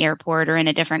like in the airport or in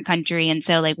a different country. And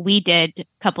so like we did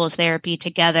couples therapy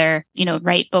together,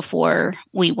 right before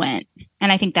we went.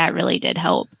 And I think that really did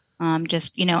help.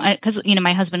 Just, because,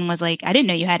 my husband was like, I didn't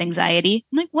know you had anxiety.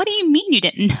 I'm like, what do you mean you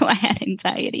didn't know I had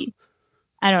anxiety?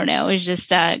 I don't know. It was just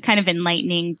kind of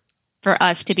enlightening for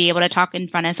us to be able to talk in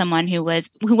front of someone who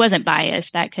wasn't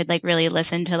biased, that could like really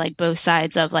listen to like both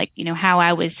sides of like, how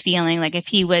I was feeling. Like if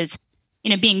he was,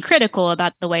 being critical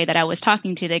about the way that I was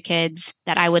talking to the kids,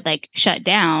 that I would like shut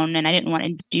down. And I didn't want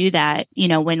to do that,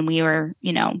 when we were,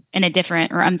 in a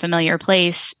different or unfamiliar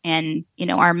place. And,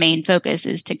 our main focus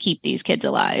is to keep these kids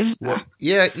alive. Well,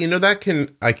 yeah,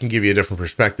 I can give you a different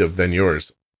perspective than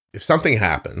yours. If something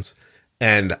happens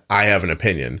and I have an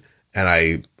opinion and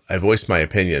I voice my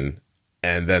opinion,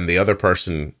 and then the other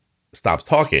person stops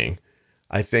talking,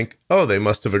 I think, oh, they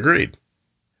must have agreed.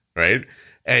 Right.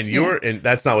 And and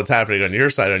that's not what's happening on your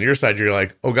side. On your side, you're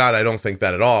like, oh God, I don't think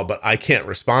that at all, but I can't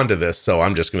respond to this. So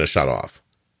I'm just going to shut off.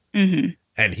 Mm-hmm.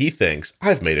 And he thinks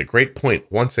I've made a great point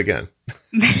once again.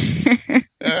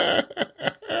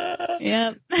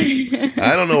 Yep.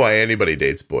 I don't know why anybody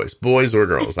dates boys or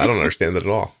girls. I don't understand that at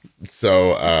all.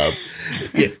 So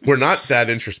we're not that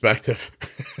introspective.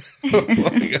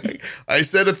 Like, I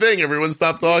said a thing. Everyone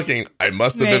stopped talking. I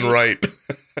must have been right.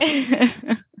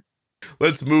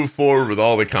 Let's move forward with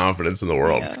all the confidence in the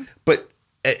world. Yeah. But,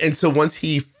 and so once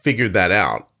he figured that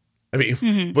out, I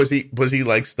mean, was he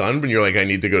like stunned when you're like, I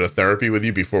need to go to therapy with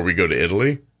you before we go to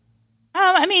Italy?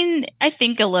 I mean, I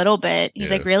think a little bit.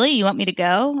 He's like, really? You want me to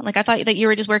go? Like, I thought that you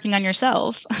were just working on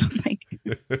yourself. Like,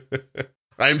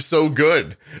 I'm so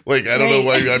good. Like, I don't know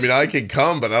why. I mean, I can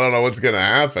come, but I don't know what's going to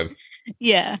happen.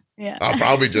 Yeah. I'll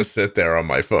probably just sit there on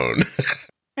my phone.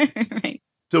 Right.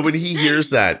 So when he hears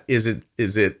that, is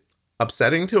it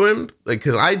upsetting to him? Like,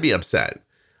 because I'd be upset.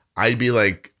 I'd be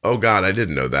like, oh God, I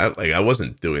didn't know that. Like, I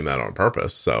wasn't doing that on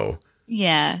purpose. So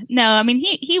yeah, no, I mean,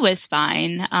 he was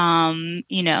fine.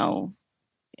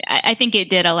 I think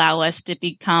it did allow us to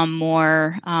become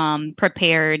more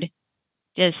prepared,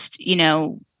 just,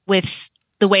 with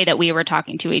the way that we were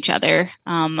talking to each other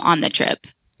on the trip.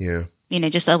 Yeah.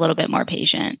 Just a little bit more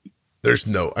patient.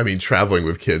 Traveling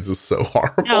with kids is so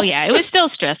horrible. Oh yeah, it was still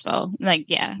stressful. Like,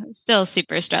 yeah, it was still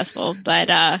super stressful.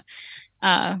 But,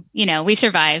 we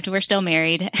survived. We're still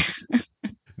married.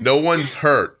 No one's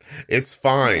hurt. It's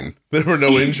fine. There were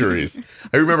no injuries.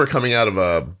 I remember coming out of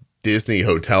a Disney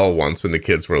hotel once when the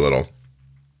kids were little.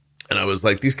 And I was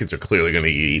like, these kids are clearly going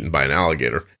to get eaten by an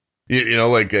alligator.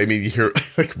 You hear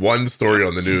like one story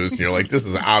on the news and you're like, this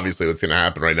is obviously what's going to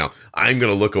happen right now. I'm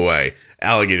going to look away.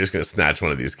 Alligator's going to snatch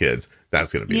one of these kids.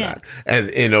 That's going to be that.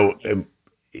 And,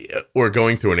 we're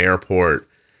going through an airport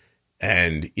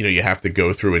and, you have to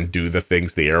go through and do the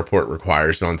things the airport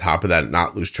requires. And on top of that,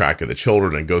 not lose track of the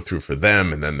children and go through for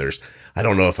them. And then I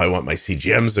don't know if I want my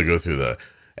CGMs to go through the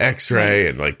X-ray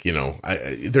and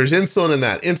there's insulin in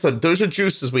that. Insulin, those are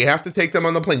juices. We have to take them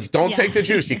on the plane. You don't take the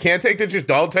juice. You can't take the juice.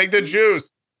 Don't take the juice.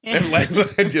 And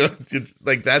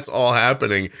like that's all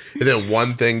happening. And then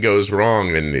one thing goes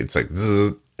wrong and it's like,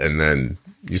 zzz, and then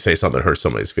you say something that hurts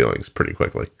somebody's feelings pretty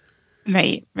quickly.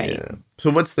 Right. Yeah.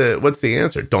 So what's the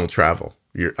answer? Don't travel.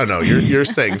 You're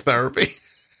saying therapy.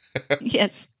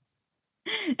 Yes.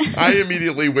 I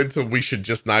immediately went to, we should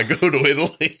just not go to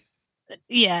Italy.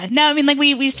 Yeah. No, I mean, like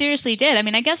we seriously did. I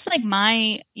mean, I guess like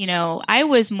I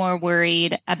was more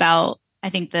worried about, I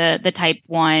think the type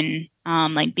 1,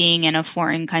 like being in a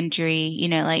foreign country,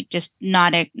 like just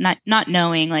not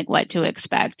knowing like what to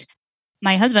expect.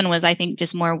 My husband was, I think,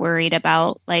 just more worried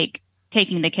about like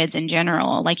taking the kids in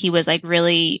general. Like he was like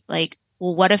really like,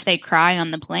 well, what if they cry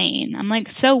on the plane? I'm like,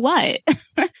 so what?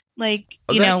 Like,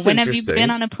 when have you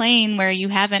been on a plane where you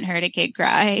haven't heard a kid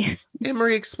cry? Hey,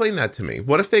 Marie, explain that to me.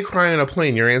 What if they cry on a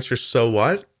plane? Your answer is, so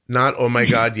what? Not, oh my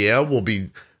God, yeah, we'll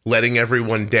be letting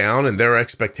everyone down and their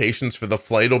expectations for the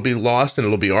flight will be lost and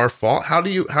it'll be our fault. How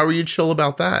are you chill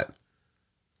about that?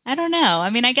 I don't know.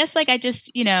 I mean, I guess like I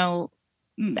just,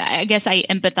 I guess I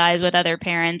empathize with other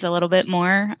parents a little bit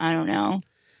more. I don't know.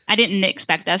 I didn't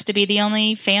expect us to be the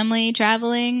only family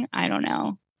traveling. I don't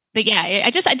know. But yeah,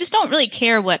 I just don't really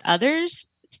care what others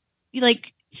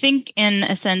like think in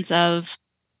a sense of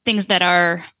things that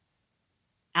are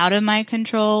out of my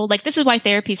control. Like this is why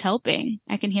therapy's helping.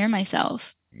 I can hear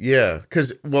myself. Yeah,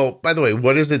 because, well, by the way,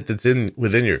 what is it that's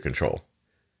within your control?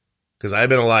 Because I've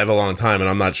been alive a long time and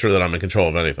I'm not sure that I'm in control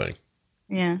of anything.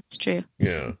 Yeah, it's true.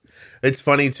 Yeah. It's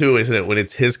funny too, isn't it? When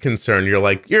it's his concern, you're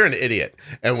like, you're an idiot.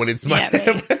 And when it's my...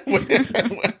 Yeah,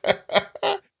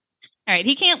 all right,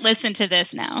 he can't listen to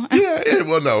this now. Yeah,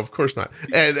 well, no, of course not.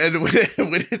 And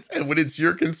when it's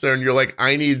your concern, you're like,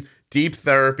 I need deep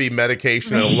therapy,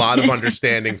 medication, and a lot of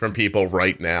understanding from people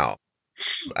right now.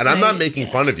 And I'm not making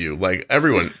fun of you. Like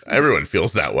everyone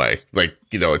feels that way. Like,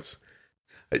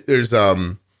 there's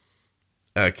a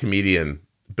comedian,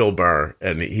 Bill Burr,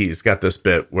 and he's got this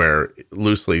bit where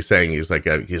loosely saying he's like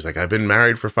I've been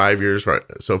married for 5 years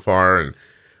so far, and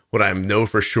what I know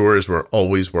for sure is we're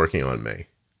always working on me.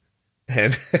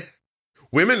 And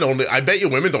I bet you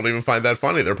women don't even find that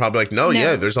funny. They're probably like, no,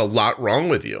 yeah, there's a lot wrong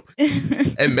with you.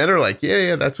 And men are like,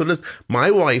 yeah, that's what it is. My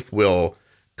wife will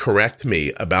correct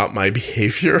me about my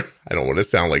behavior. I don't want to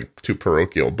sound like too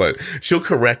parochial, but she'll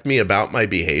correct me about my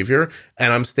behavior.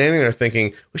 And I'm standing there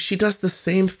thinking, well, she does the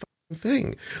same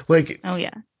thing. Like, oh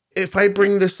yeah. If I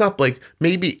bring this up, like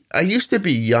maybe I used to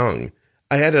be young.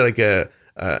 I had like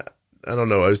I don't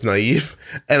know, I was naive.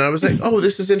 And I was like, oh,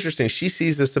 this is interesting. She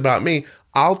sees this about me.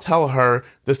 I'll tell her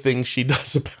the thing she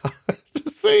does about the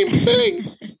same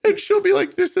thing. And she'll be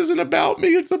like, this isn't about me.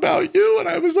 It's about you. And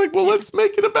I was like, well, let's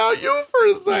make it about you for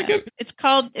a second. Yeah.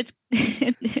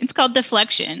 It's called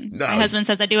deflection. No. My husband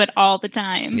says I do it all the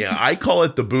time. Yeah, I call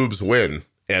it the boobs win,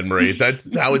 Anne-Marie.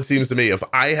 That's how it seems to me. If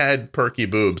I had perky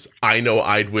boobs, I know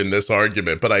I'd win this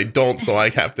argument, but I don't. So I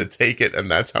have to take it. And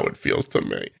that's how it feels to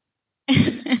me.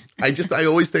 I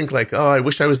always think like, oh, I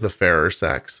wish I was the fairer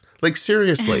sex. Like,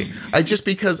 seriously,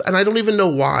 and I don't even know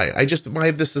why. I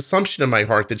have this assumption in my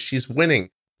heart that she's winning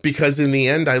because in the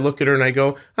end I look at her and I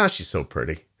go, she's so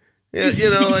pretty. Yeah,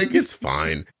 like it's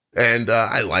fine. And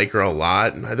I like her a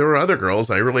lot. And there were other girls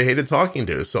I really hated talking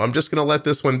to. So I'm just going to let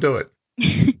this one do it.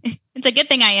 It's a good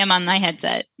thing I am on my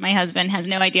headset. My husband has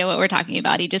no idea what we're talking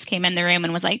about. He just came in the room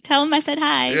and was like, tell him I said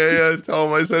hi. Yeah, tell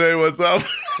him I said, hey, what's up?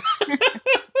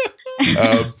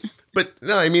 But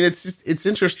no, I mean, it's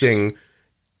interesting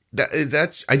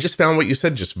that's, I just found what you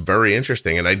said just very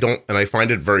interesting. And I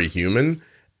find it very human.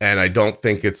 And I don't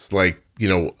think it's like,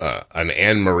 an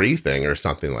Anne-Marie thing or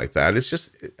something like that. It's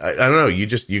just, I don't know.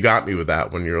 You got me with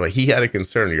that when you're like, he had a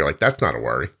concern. And you're like, that's not a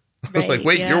worry. I was like,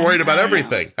 wait, you're worried about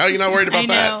everything. How are you not worried about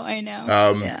that? I know.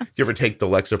 Yeah. Do you ever take the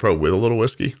Lexapro with a little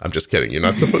whiskey? I'm just kidding. You're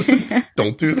not supposed to.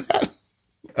 Don't do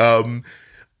that.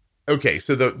 Okay.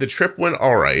 So the trip went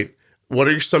all right. What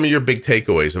are some of your big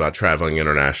takeaways about traveling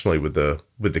internationally with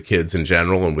the kids in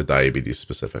general and with diabetes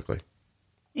specifically?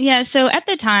 Yeah. So at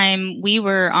the time we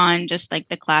were on just like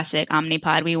the classic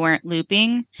Omnipod. We weren't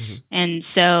looping. Mm-hmm. And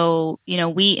so,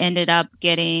 we ended up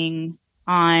getting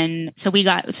on. So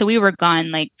we were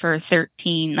gone like for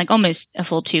 13, like almost a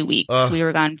full 2 weeks. We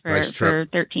were gone for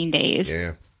 13 days.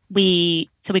 Yeah. We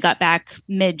got back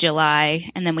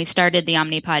mid-July and then we started the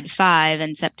Omnipod 5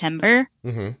 in September.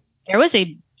 Mm-hmm. There was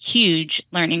a huge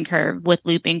learning curve with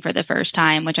looping for the first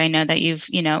time, which I know that you've,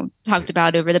 talked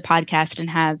about over the podcast and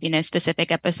have,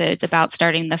 specific episodes about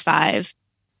starting the 5,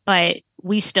 but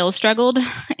we still struggled.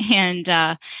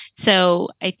 And so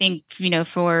I think,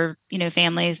 for,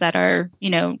 families that are,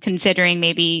 considering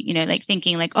maybe, like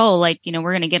thinking like, oh, like,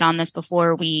 we're going to get on this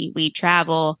before we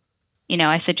travel,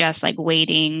 I suggest like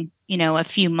waiting, a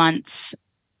few months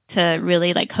to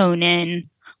really like hone in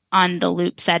on the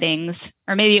loop settings,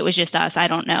 or maybe it was just us, I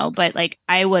don't know. But like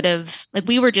I would have, like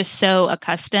we were just so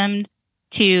accustomed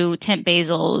to temp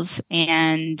basals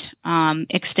and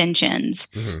extensions,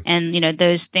 and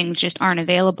those things just aren't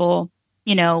available,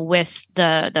 with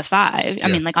the 5. I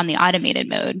mean, like on the automated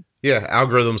mode. Yeah,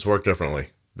 algorithms work differently.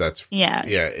 And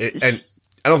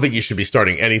I don't think you should be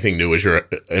starting anything new as you're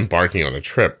embarking on a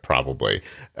trip, probably.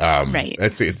 Right.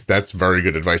 That's very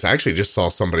good advice. I actually just saw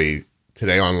somebody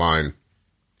today online.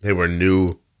 They were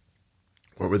new.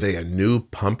 What were they? A new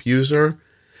pump user,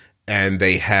 and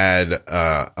they had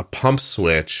a pump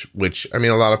switch. Which, I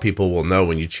mean, a lot of people will know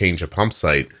when you change a pump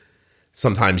site.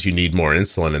 Sometimes you need more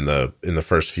insulin in the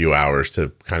first few hours to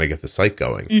kind of get the site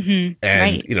going. And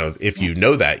right. If you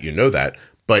know that, you know that.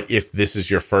 But if this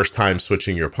is your first time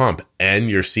switching your pump and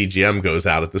your CGM goes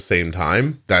out at the same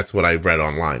time, that's what I read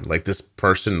online. Like this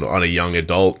person on a young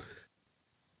adult,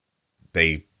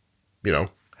 they,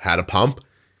 had a pump.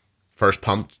 First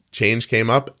pump change came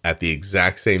up at the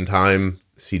exact same time.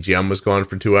 CGM was gone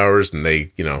for 2 hours, and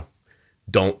they,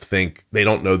 they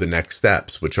don't know the next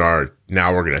steps, which are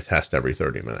now we're going to test every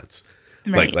 30 minutes.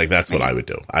 Right. Like that's what I would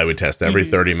do. I would test every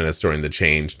 30 minutes during the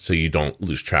change so you don't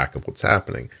lose track of what's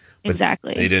happening. But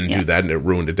exactly. They didn't do that, and it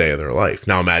ruined a day of their life.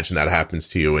 Now imagine that happens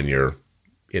to you and you're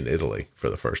in Italy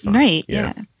for the first time. Right.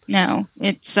 Yeah. No,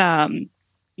 it's, So,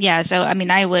 I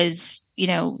mean, I was,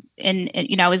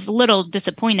 I was a little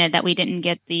disappointed that we didn't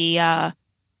get the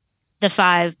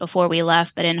 5 before we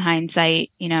left, but in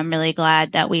hindsight, I'm really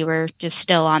glad that we were just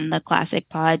still on the classic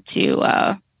pod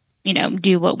to,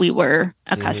 do what we were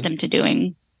accustomed to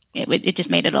doing. It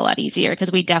just made it a lot easier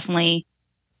because we definitely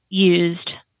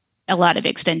used a lot of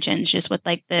extensions just with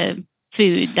like the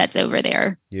food that's over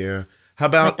there. Yeah. How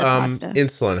about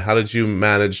insulin? How did you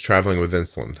manage traveling with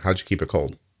insulin? How'd you keep it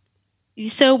cold?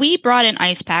 So we brought an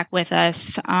ice pack with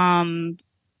us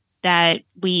that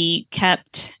we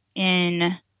kept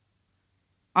in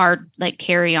our like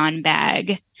carry-on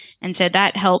bag. And so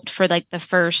that helped for like the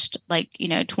first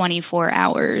 24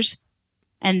 hours.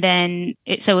 And then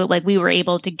we were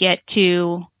able to get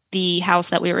to the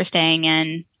house that we were staying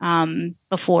in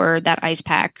before that ice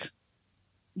pack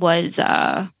was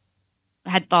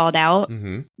had thawed out.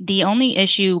 The only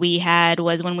issue we had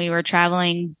was when we were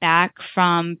traveling back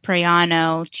from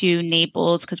Praiano to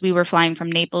Naples, because we were flying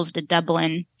from Naples to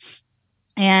Dublin,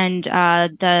 and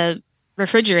the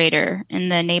refrigerator in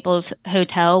the Naples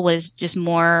hotel was just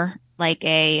more like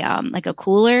a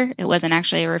cooler. It wasn't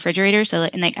actually a refrigerator, so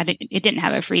it didn't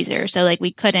have a freezer, so like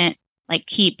we couldn't like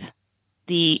keep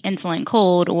the insulin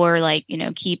cold or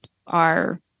keep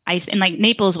our ice. And like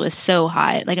Naples was so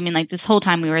hot. Like, I mean, like this whole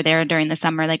time we were there during the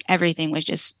summer, like everything was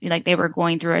just like they were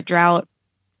going through a drought.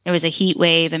 There was a heat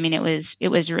wave. I mean, it was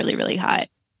really, really hot.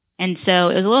 And so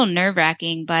it was a little nerve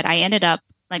wracking, but I ended up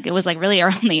it was like really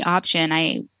our only option.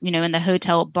 In the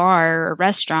hotel bar or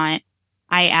restaurant,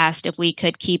 I asked if we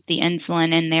could keep the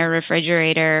insulin in their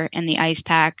refrigerator and the ice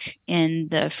pack in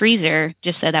the freezer,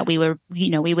 just so that we would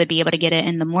be able to get it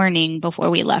in the morning before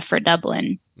we left for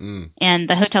Dublin. And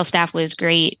the hotel staff was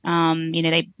great.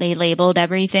 They labeled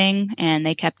everything and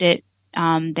they kept it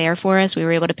there for us. We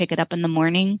were able to pick it up in the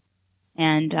morning,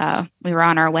 and we were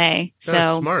on our way. That's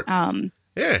so smart.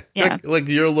 Yeah. Like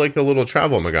you're like a little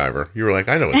travel MacGyver. You were like,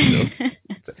 I know what to do.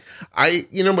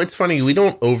 It's funny. We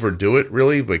don't overdo it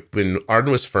really. Like when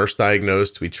Arden was first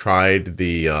diagnosed, we tried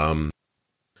the,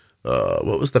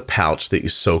 what was the pouch that you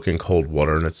soak in cold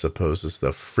water and it supposes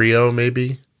the Frio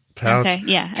maybe pouch? Okay.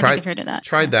 Yeah. I think I've heard of that.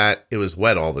 Tried that. It was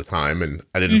wet all the time and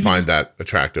I didn't find that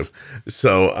attractive.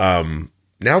 So,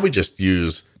 now we just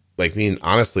use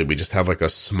honestly, we just have like a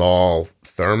small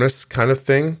thermos kind of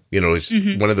thing. It's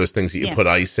one of those things that you put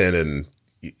ice in and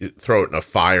you throw it in a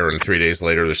fire and 3 days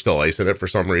later, there's still ice in it for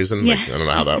some reason. I don't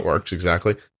know how that works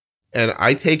exactly. And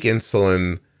I take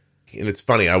insulin, and it's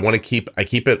funny. I keep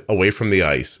it away from the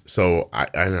ice. So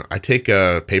I take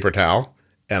a paper towel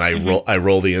and I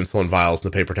roll the insulin vials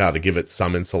in the paper towel to give it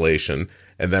some insulation.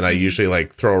 And then I usually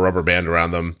throw a rubber band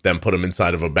around them, then put them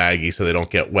inside of a baggie so they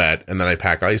don't get wet. And then I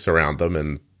pack ice around them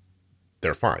and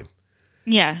they're fine.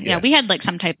 Yeah. We had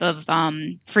some type of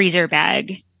freezer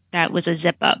bag that was a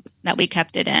zip up that we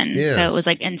kept it in. Yeah. So it was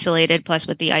insulated plus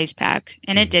with the ice pack,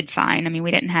 and it did fine. I mean, we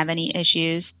didn't have any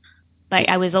issues, but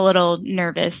I was a little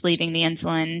nervous leaving the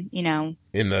insulin,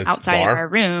 in the outside bar? of our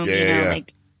room,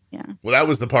 Yeah. Well, that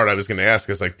was the part I was going to ask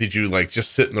is did you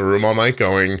just sit in the room all night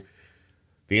going,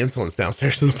 the insulin's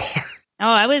downstairs to the bar? Oh,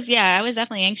 I was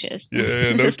definitely anxious.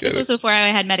 Yeah, this was before I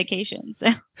had medication. So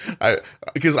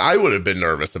because I would have been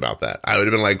nervous about that. I would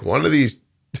have been like, one of these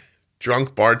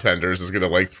drunk bartenders is going to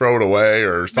like throw it away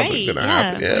or something's going to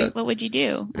happen. Yeah. What would you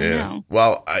do? I Yeah. know.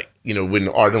 Well, when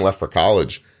Arden left for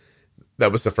college,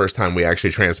 that was the first time we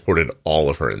actually transported all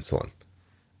of her insulin.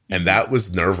 And that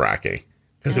was nerve-wracking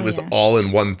because it was all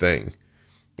in one thing.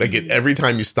 Like every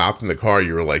time you stopped in the car,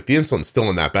 you were like, the insulin's still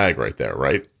in that bag right there,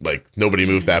 right? Like nobody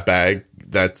moved that bag.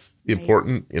 That's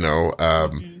important,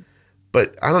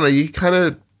 But I don't know, you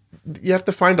have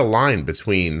to find a line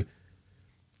between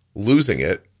losing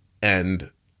it and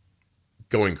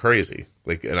going crazy.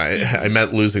 Like, and I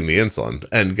meant losing the insulin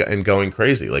and going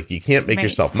crazy. Like you can't make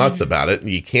yourself nuts about it,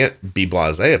 and you can't be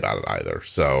blasé about it either.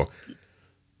 So,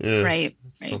 right.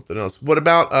 Something else. What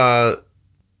about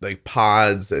like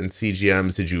pods and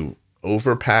CGMs? Did you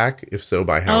overpack? If so,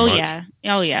 by how much?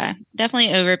 Oh yeah,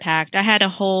 definitely overpacked. I had a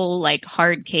whole like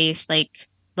hard case, like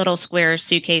little square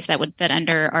suitcase that would fit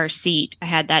under our seat. I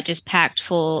had that just packed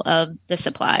full of the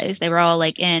supplies. They were all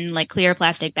like in like clear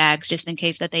plastic bags just in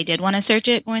case that they did want to search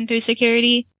it going through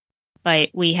security. But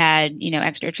we had,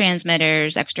 extra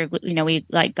transmitters, we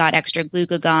like got extra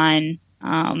glucagon.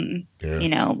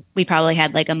 We probably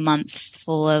had like a month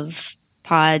full of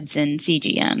pods and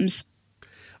CGMs.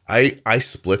 I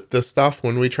split this stuff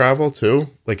when we travel too.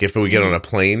 Like if we get on a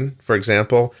plane, for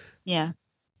example. Yeah.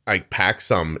 I pack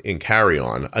some in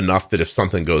carry-on enough that if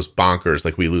something goes bonkers,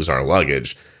 like we lose our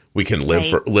luggage, we can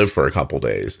live for a couple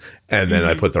days. And then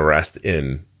I put the rest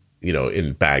in,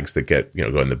 in bags that get,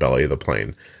 go in the belly of the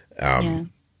plane. I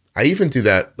even do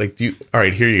that. Like, all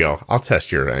right, here you go. I'll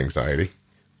test your anxiety.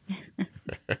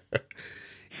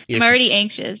 I'm already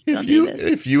anxious.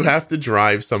 If you have to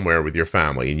drive somewhere with your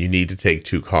family and you need to take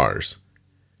 2 cars,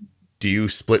 do you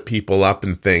split people up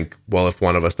and think, well, if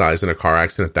one of us dies in a car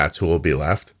accident, that's who will be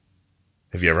left?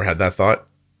 Have you ever had that thought?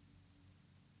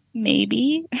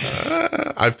 Maybe.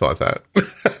 I've thought that.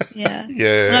 Yeah.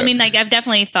 Yeah. Well, I mean, like, I've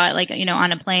definitely thought, like,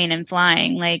 on a plane and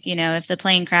flying, like, if the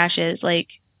plane crashes,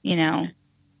 like, at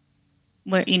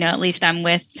least I'm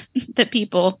with the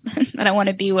people that I want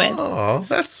to be with. Oh,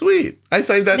 that's sweet. I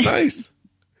find that nice.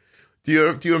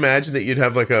 Do you imagine that you'd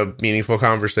have like a meaningful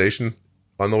conversation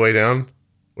on the way down?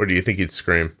 Or do you think you'd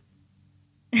scream?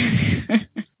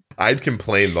 I'd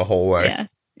complain the whole way.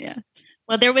 Yeah.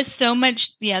 Well, there was so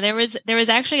much. Yeah, there was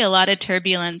actually a lot of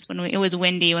turbulence when it was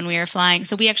windy when we were flying.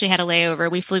 So we actually had a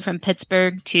layover. We flew from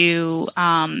Pittsburgh to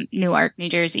Newark, New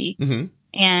Jersey,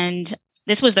 and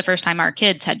this was the first time our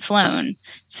kids had flown.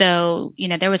 So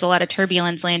there was a lot of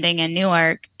turbulence landing in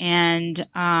Newark, and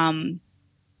my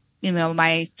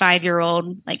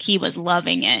 5-year-old, like, he was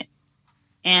loving it.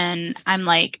 And I'm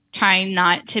like trying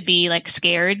not to be like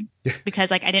scared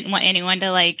because like I didn't want anyone to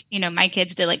like, my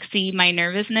kids to like see my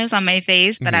nervousness on my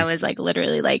face. But I was like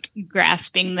literally like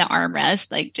grasping the armrest,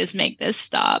 like, just make this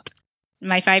stop.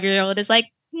 My 5-year-old is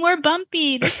like, more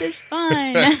bumpy. This is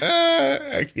fun.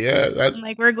 I'm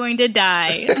like, we're going to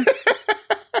die.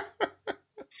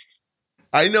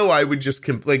 I know I would just,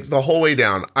 like, the whole way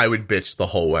down, I would bitch the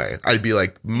whole way. I'd be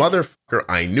like, motherfucker,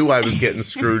 I knew I was getting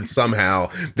screwed somehow.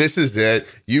 This is it,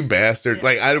 you bastard. Yeah.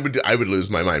 Like, I would lose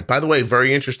my mind. By the way,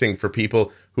 very interesting for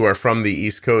people who are from the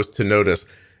East Coast to notice,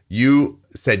 you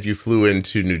said you flew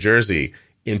into New Jersey,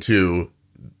 into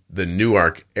the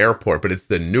Newark airport, but it's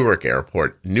the Newark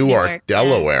airport. Newark,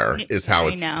 Delaware is how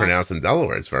it's pronounced in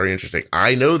Delaware. It's very interesting.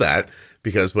 I know that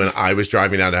because when I was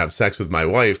driving down to have sex with my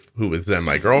wife, who was then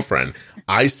my girlfriend,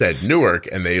 I said Newark,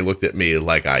 and they looked at me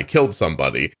like I killed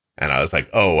somebody. And I was like,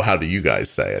 oh, how do you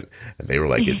guys say it? And they were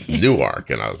like, it's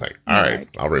Newark. And I was like, all right,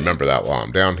 I'll remember that while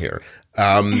I'm down here.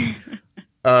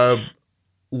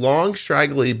 Long,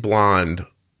 straggly blonde,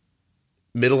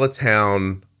 middle of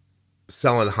town,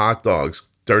 selling hot dogs,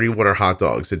 Dirty Water hot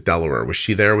dogs at Delaware. Was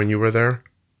she there when you were there?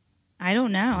 I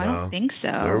don't know. No. I don't think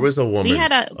so. There was a woman. We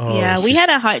had a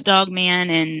hot dog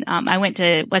man, and I went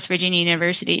to West Virginia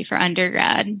University for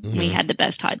undergrad. We had the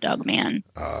best hot dog man.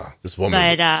 This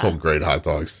woman sold great hot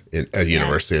dogs at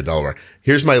University of Delaware.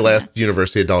 Here's my last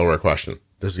University of Delaware question.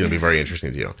 This is going to be very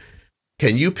interesting to you.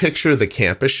 Can you picture the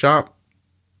campus shop?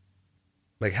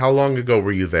 Like, how long ago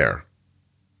were you there?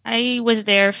 I was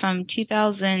there from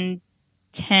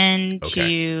 2010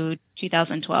 to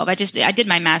 2012. I did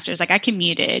my master's. Like, I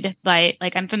commuted, but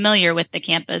like, I'm familiar with the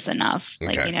campus enough.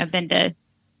 Like, I've been to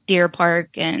Deer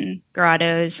Park and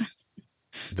Grottos.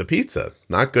 The pizza,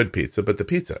 not good pizza, but the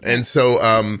pizza. And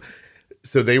so,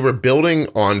 so they were building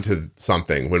onto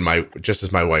something just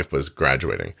as my wife was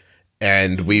graduating,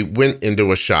 and we went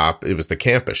into a shop. It was the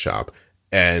campus shop,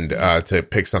 and to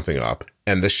pick something up.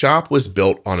 And the shop was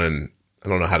built on I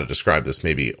don't know how to describe this,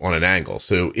 maybe on an angle.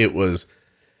 So it was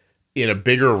in a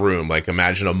bigger room, like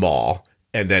imagine a mall,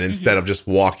 And then instead of just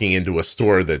walking into a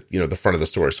store that, you know, the front of the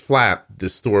store is flat,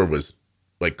 this store was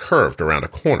like curved around a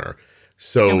corner.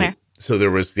 So so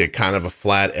there was the kind of a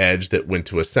flat edge that went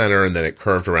to a center, and then it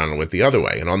curved around and went the other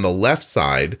way. And on the left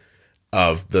side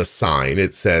of the sign,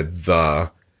 it said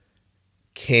the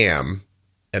Cam,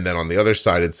 and then on the other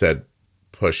side it said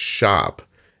Push Shop.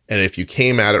 And if you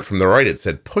came at it from the right, it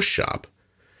said Push Shop.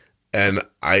 And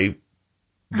I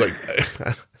like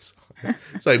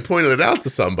so I pointed it out to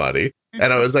somebody,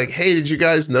 and I was like, "Hey, did you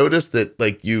guys notice that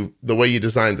like the way you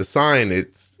designed the sign,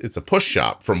 it's a push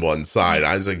shop from one side?"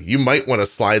 I was like, "You might want to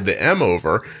slide the M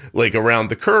over like around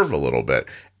the curve a little bit."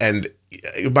 And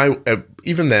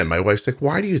even then my wife's like,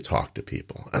 "Why do you talk to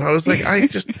people?" And I was like, I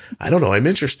don't know, I'm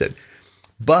interested.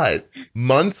 But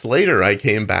months later I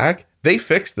came back, they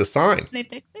fixed the sign. They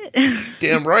fixed it.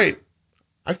 Damn right.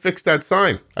 I fixed that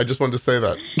sign. I just wanted to say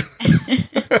that.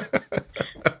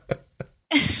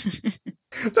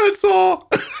 That's all.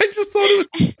 I just thought it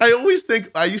was, I always think,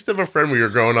 I used to have a friend when we were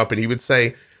growing up, and he would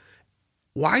say,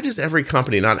 "Why does every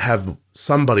company not have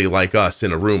somebody like us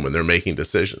in a room when they're making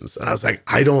decisions?" And I was like,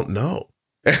 I don't know.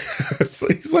 So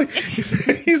he's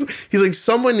like,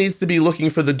 someone needs to be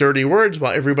looking for the dirty words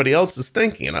while everybody else is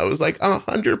thinking. And I was like,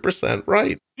 100%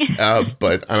 right.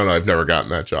 But I don't know. I've never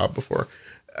gotten that job before.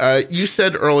 You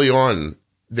said early on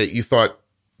that you thought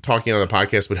talking on the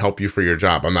podcast would help you for your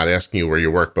job. I'm not asking you where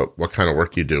you work, but what kind of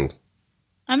work you do?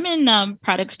 I'm in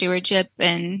product stewardship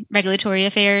and regulatory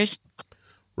affairs.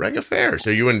 Reg affairs.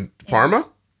 Are you in pharma?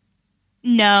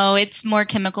 No, it's more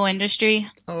chemical industry.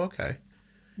 Oh, okay.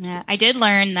 Yeah, I did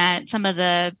learn that some of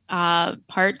the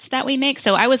parts that we make.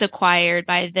 So I was acquired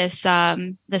by this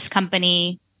this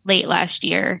company late last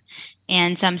year,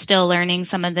 and so I'm still learning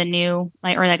some of the new,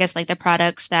 the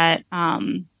products that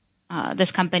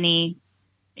this company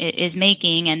is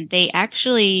making, and they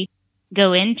actually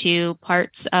go into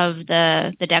parts of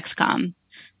the Dexcom.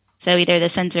 So either the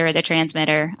sensor or the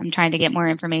transmitter. I'm trying to get more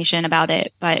information about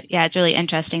it, but yeah, it's really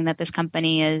interesting that this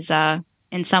company is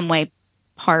in some way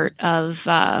part of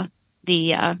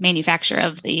the manufacture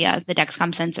of the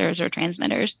Dexcom sensors or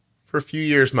transmitters. For a few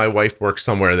years, my wife worked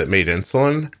somewhere that made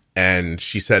insulin, and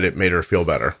she said it made her feel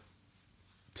better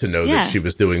to know that she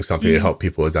was doing something to help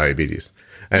people with diabetes.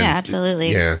 And, yeah,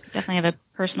 absolutely. Yeah. Definitely have a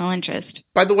personal interest.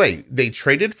 By the way, they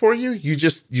traded for you? You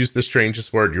just used the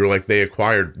strangest word. You were like, they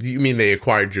acquired. Do you mean they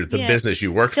acquired the business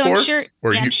you worked for?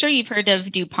 I'm sure you've heard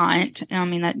of DuPont. I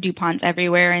mean, that DuPont's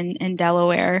everywhere in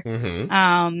Delaware.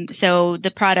 Mm-hmm. So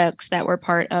the products that were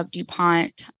part of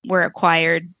DuPont were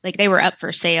acquired, like they were up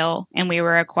for sale, and we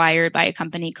were acquired by a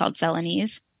company called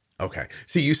Celanese. Okay.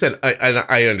 See, you said,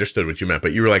 I understood what you meant,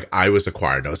 but you were like, I was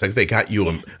acquired. I was like, they got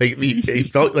you.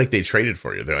 It felt like they traded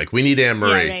for you. They're like, we need Anne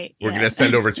Marie. Yeah, right. We're going to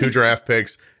send over 2 draft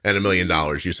picks and $1 million.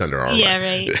 You send her our way. Yeah,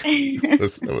 right.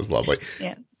 It was lovely.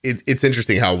 Yeah. It's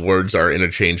interesting how words are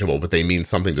interchangeable, but they mean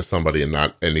something to somebody and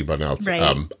not anybody else.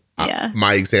 Right.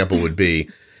 My example would be,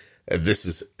 this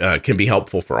is can be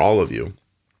helpful for all of you.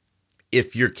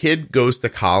 If your kid goes to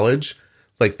college,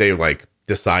 like they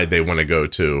decide they want to go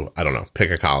to, I don't know,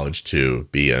 pick a college to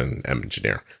be an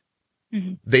engineer.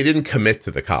 Mm-hmm. They didn't commit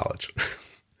to the college.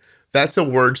 That's a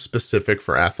word specific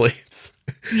for athletes.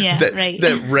 Yeah,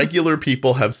 that regular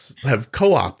people have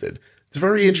co-opted. It's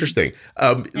very interesting.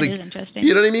 It is interesting.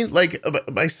 You know what I mean? Like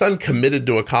my son committed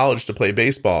to a college to play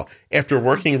baseball after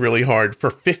working really hard for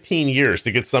 15 years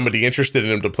to get somebody interested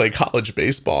in him to play college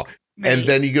baseball. Right. And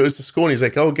then he goes to school and he's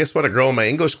like, oh, guess what? A girl in my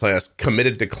English class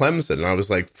committed to Clemson. And I was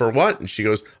like, for what? And she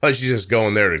goes, oh, she's just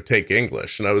going there to take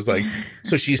English. And I was like,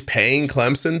 so she's paying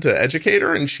Clemson to educate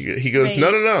her? And he goes,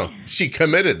 no. She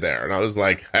committed there. And I was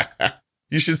like,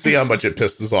 you should see how much it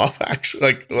pisses off,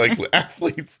 actually. Like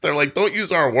athletes, they're like, don't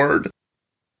use our word.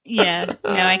 Yeah,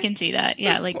 no, I can see that.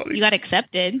 Yeah, That's like funny. you got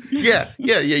accepted. Yeah.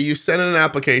 You sent in an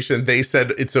application. They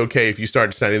said it's okay if you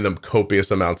start sending them copious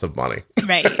amounts of money.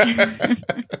 Right.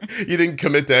 You didn't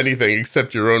commit to anything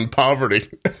except your own poverty.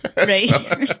 Right.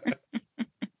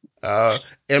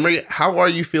 Emery, how are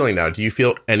you feeling now? Do you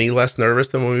feel any less nervous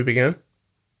than when we began?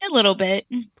 A little bit.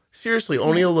 Seriously,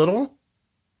 only a little?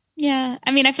 Yeah. I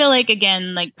mean, I feel like,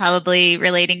 again, like probably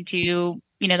relating to,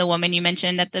 the woman you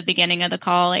mentioned at the beginning of the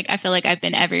call, like I feel like I've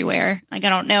been everywhere. Like I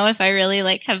don't know if I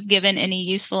really have given any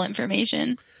useful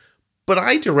information. But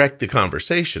I direct the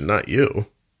conversation, not you.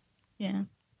 Yeah.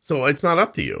 So it's not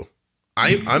up to you.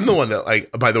 I'm the one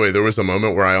that, by the way, there was a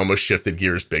moment where I almost shifted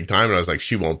gears big time and I was like,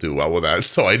 she won't do well with that.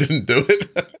 So I didn't do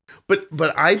it.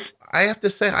 But I have to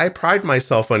say, I pride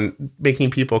myself on making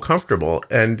people comfortable.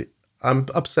 And I'm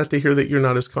upset to hear that you're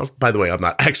not as comfortable. By the way, I'm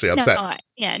not actually upset.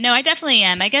 No, I definitely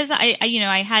am. I guess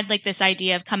I had like this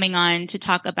idea of coming on to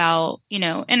talk about,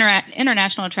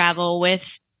 international travel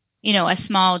with, a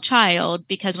small child,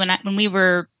 because when we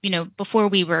were, before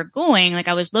we were going, like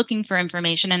I was looking for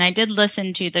information and I did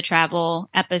listen to the travel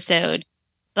episode,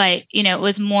 but, it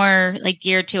was more like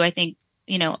geared to, I think,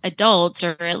 adults,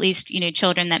 or at least,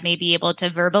 children that may be able to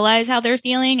verbalize how they're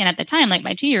feeling. And at the time, like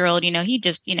my 2-year-old, he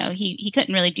just, he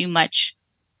couldn't really do much,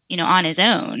 on his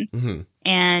own. Mm-hmm.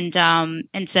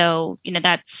 And so,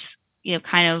 that's,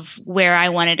 kind of where I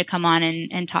wanted to come on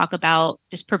and talk about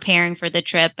just preparing for the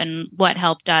trip and what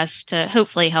helped us to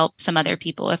hopefully help some other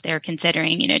people if they're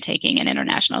considering, taking an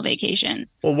international vacation.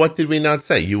 Well, what did we not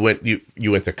say? You went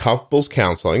to couples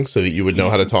counseling so that you would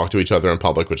know how to talk to each other in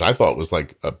public, which I thought was I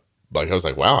was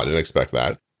like, wow, I didn't expect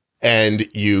that. And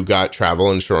you got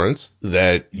travel insurance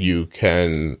that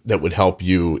would help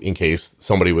you in case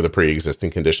somebody with a pre-existing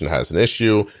condition has an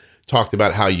issue. Talked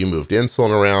about how you moved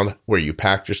insulin around, where you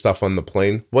packed your stuff on the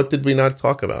plane. What did we not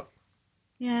talk about?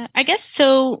 Yeah, I guess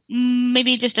so.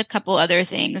 Maybe just a couple other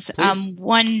things.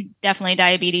 One, definitely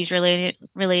diabetes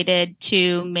related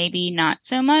to maybe not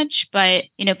so much, but,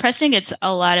 Preston gets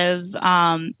a lot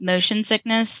of motion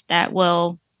sickness that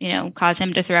will, cause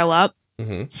him to throw up.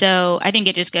 Mm-hmm. So I think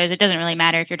it doesn't really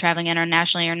matter if you're traveling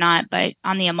internationally or not, but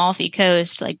on the Amalfi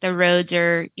Coast, like the roads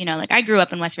are, like I grew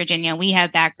up in West Virginia, we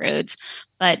have back roads,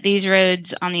 but these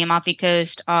roads on the Amalfi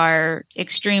Coast are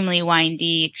extremely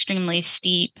windy, extremely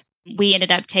steep. We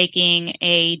ended up taking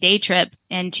a day trip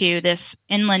into this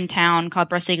inland town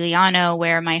called Brasigliano,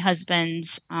 where my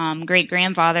husband's great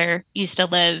grandfather used to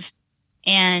live,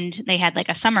 and they had like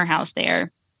a summer house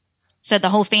there. So the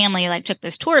whole family like took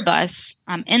this tour bus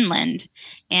inland,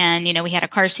 and we had a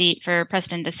car seat for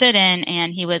Preston to sit in,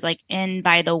 and he was like in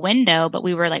by the window, but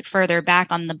we were like further back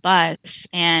on the bus.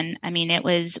 And I mean,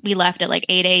 we left at like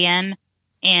 8 a.m.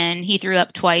 and he threw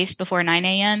up twice before 9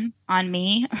 a.m. on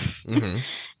me. Mm-hmm.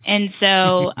 And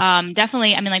so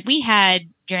definitely, I mean, like we had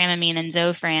Dramamine and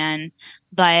Zofran,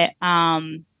 but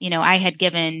I had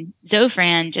given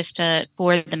Zofran just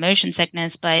for the motion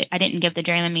sickness, but I didn't give the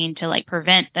Dramamine to like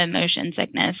prevent the motion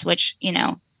sickness, which,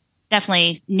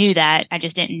 definitely knew that. I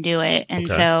just didn't do it. And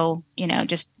so,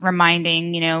 just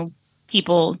reminding,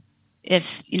 people,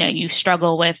 if, you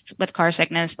struggle with car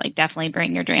sickness, like definitely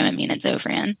bring your Dramamine and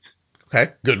Zofran.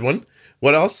 Okay. Good one.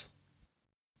 What else?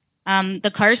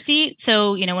 The car seat.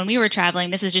 So, when we were traveling,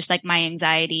 this is just like my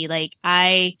anxiety. Like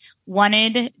I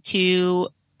wanted to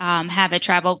have a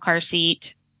travel car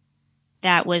seat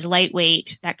that was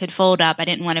lightweight, that could fold up. I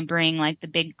didn't want to bring like the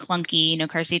big clunky,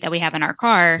 car seat that we have in our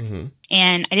car. Mm-hmm.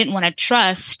 And I didn't want to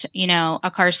trust,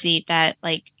 a car seat that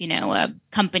like, a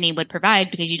company would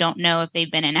provide, because you don't know if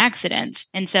they've been in accidents.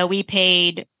 And so we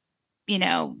paid,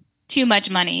 too much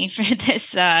money for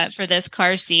this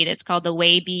car seat. It's called the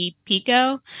Waybe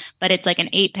Pico, but it's like an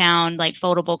 8-pound like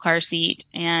foldable car seat.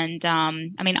 And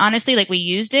I mean, honestly, like we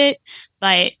used it,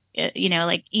 but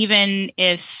like even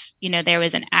if there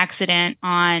was an accident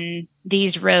on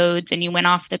these roads and you went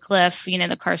off the cliff,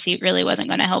 the car seat really wasn't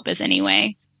going to help us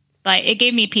anyway. But it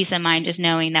gave me peace of mind just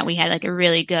knowing that we had like a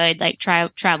really good like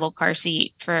travel car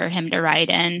seat for him to ride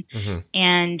in. Mm-hmm.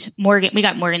 And we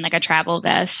got Morgan like a travel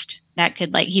vest that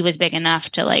could like, he was big enough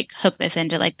to like hook this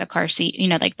into like the car seat,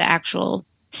 like the actual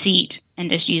seat, and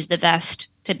just use the vest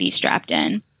to be strapped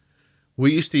in.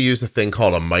 We used to use a thing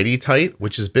called a Mighty Tight,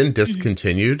 which has been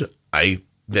discontinued. Mm-hmm.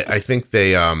 I think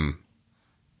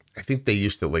they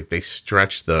used to like, they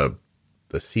stretched the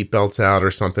seatbelts out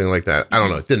or something like that. I don't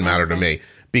know. It didn't matter to me,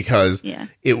 because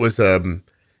it was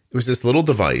this little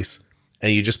device,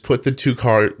 and you just put the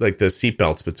the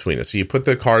seatbelts between it. So you put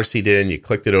the car seat in, you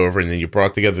clicked it over, and then you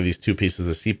brought together these two pieces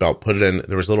of seatbelt, put it in.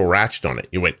 There was a little ratchet on it.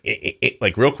 You went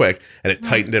like real quick, and it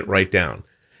tightened it right down.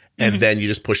 And then you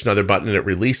just pushed another button and it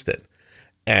released it.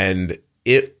 And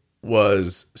it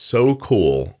was so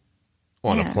cool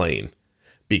on a plane,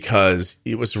 because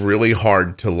it was really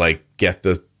hard to like get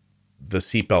the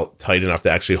seatbelt tight enough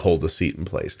to actually hold the seat in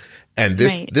place. And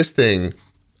this thing,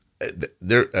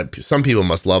 there some people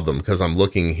must love them, because I'm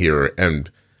looking here and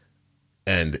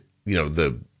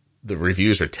the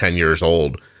reviews are 10 years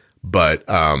old, but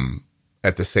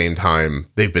at the same time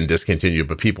they've been discontinued,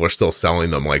 but people are still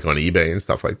selling them like on eBay and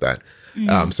stuff like that.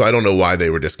 So I don't know why they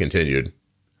were discontinued.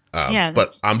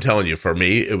 But I'm telling you, for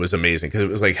me, it was amazing, because it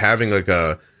was like having like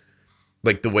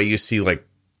the way you see like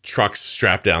trucks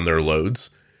strap down their loads,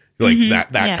 like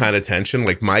that kind of tension.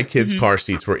 Like my kids' car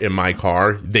seats were in my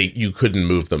car. You couldn't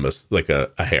move them as like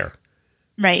a hair.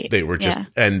 Right. They were just,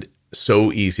 and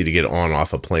so easy to get on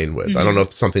off a plane with. I don't know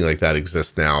if something like that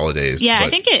exists nowadays. Yeah, I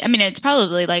think it's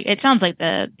probably like, it sounds like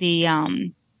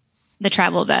the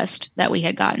travel vest that we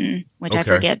had gotten, which I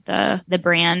forget the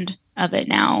brand of it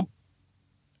now.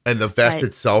 And the vest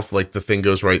itself, like the thing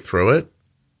goes right through it?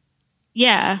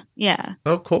 Yeah, yeah.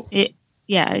 Oh, cool. It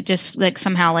just like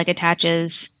somehow like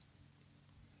attaches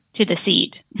to the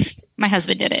seat. My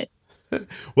husband did it.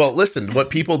 Well, listen, what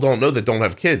people don't know that don't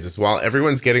have kids is while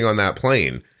everyone's getting on that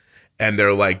plane and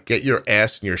they're like, get your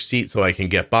ass in your seat so I can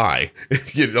get by,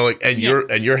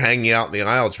 you're hanging out in the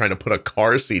aisle trying to put a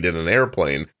car seat in an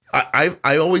airplane.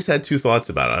 I always had two thoughts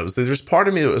about it. There's part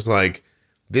of me that was like,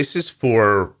 this is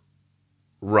for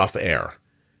rough air.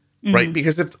 Right,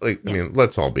 because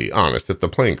let's all be honest. If the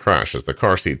plane crashes, the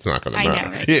car seat's not going to matter.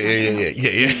 Know,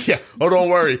 right? Yeah. Oh, don't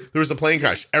worry. There was a plane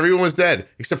crash. Everyone was dead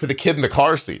except for the kid in the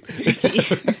car seat.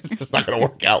 It's not going to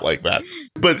work out like that.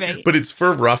 But it's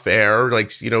for rough air.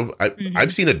 Like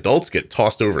I've seen adults get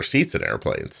tossed over seats in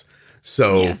airplanes.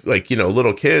 So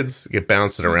little kids get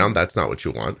bouncing around. That's not what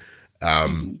you want.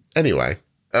 Anyway,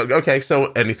 okay.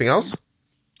 So anything else?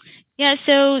 Yeah,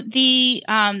 so the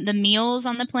meals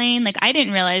on the plane, like I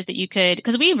didn't realize that you could,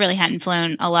 because we really hadn't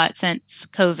flown a lot since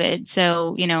COVID.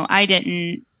 So, I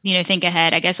didn't, think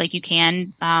ahead. I guess like you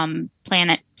can plan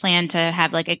to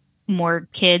have like a more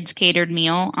kids catered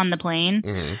meal on the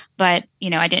plane. But,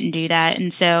 I didn't do that.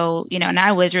 And so, and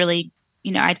I was really,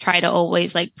 I try to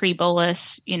always like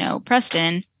pre-bolus,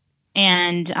 Preston.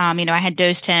 And, I had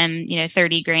dosed him,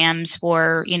 30 grams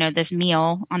for, this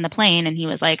meal on the plane. And he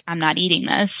was like, I'm not eating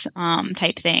this,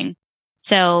 type thing.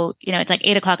 So, it's like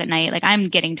 8 o'clock at night, like I'm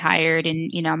getting tired and,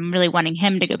 I'm really wanting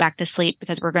him to go back to sleep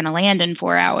because we're going to land in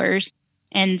 4 hours.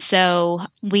 And so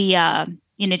we,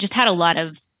 just had a lot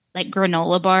of like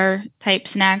granola bar type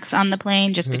snacks on the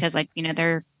plane just because like,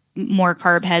 they're more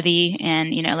carb heavy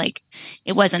and, like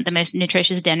it wasn't the most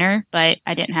nutritious dinner, but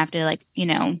I didn't have to like,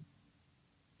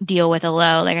 deal with a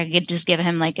low. Like I could just give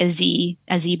him like a Z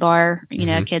bar,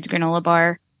 a kid's granola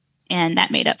bar, and that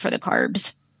made up for the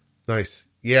carbs. Nice.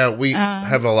 Yeah, we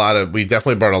we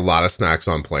definitely brought a lot of snacks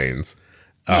on planes.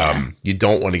 You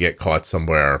don't want to get caught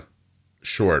somewhere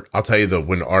short. I'll tell you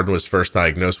when Arden was first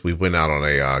diagnosed, we went out on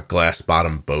a glass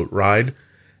bottom boat ride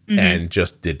and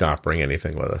just did not bring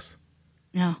anything with us.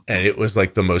 No. And it was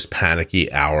like the most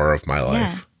panicky hour of my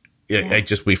life.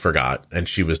 We forgot. And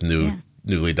she was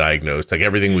newly diagnosed. Like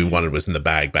everything we wanted was in the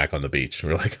bag back on the beach.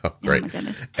 And we're like, oh, great. Oh my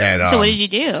goodness. And so what did you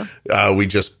do? We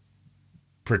just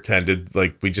pretended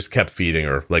like we just kept feeding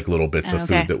her like little bits of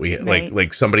food that we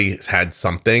like somebody had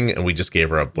something and we just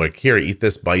gave her up like, here, eat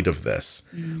this bite of this.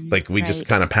 Like we just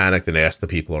kind of panicked and asked the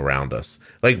people around us.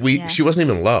 Like she wasn't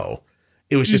even low.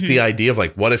 It was just the idea of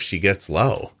like, what if she gets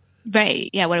low? Right.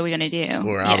 Yeah. What are we going to do?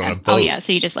 We're out on a boat. Oh, yeah.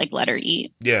 So you just like let her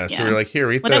eat. Yeah. So we're like,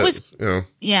 here, eat this.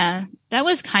 Yeah. That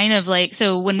was kind of like,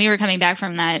 so when we were coming back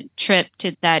from that trip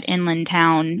to that inland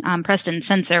town, Preston's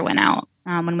sensor went out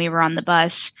when we were on the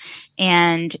bus.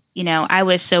 And, I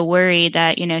was so worried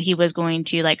that, he was going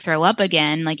to like throw up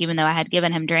again. Like, even though I had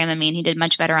given him Dramamine, he did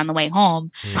much better on the way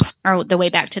home or the way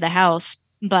back to the house.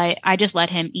 But I just let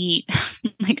him eat.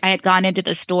 Like I had gone into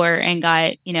the store and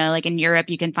got, like in Europe,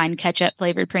 you can find ketchup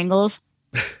flavored Pringles.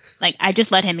 Like I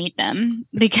just let him eat them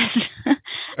because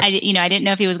I didn't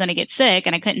know if he was going to get sick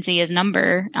and I couldn't see his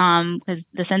number because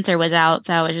the sensor was out.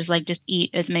 So I was just like, just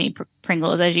eat as many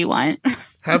Pringles as you want.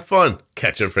 Have fun.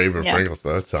 Ketchup flavored Pringles.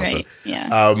 That's something. Right.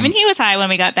 Yeah. He was high when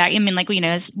we got back. Like,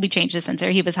 we changed the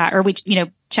sensor. He was high, or we,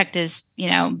 checked his,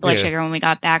 blood sugar when we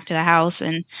got back to the house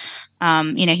and,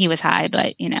 he was high,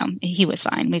 but, he was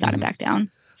fine. We got him back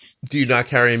down. Do you not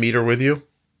carry a meter with you?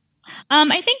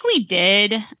 I think we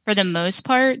did for the most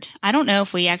part. I don't know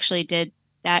if we actually did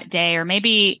that day or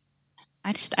maybe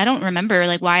I don't remember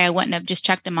like why I wouldn't have just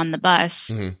checked him on the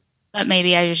bus, but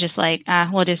maybe I was just like,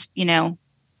 we'll just,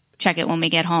 check it when we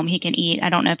get home. He can eat. I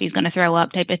don't know if he's going to throw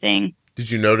up type of thing.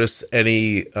 Did you notice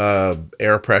any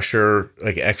air pressure,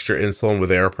 like extra insulin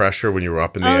with air pressure when you were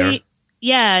up in the air?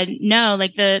 Yeah, no,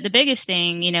 like the biggest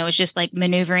thing, was just like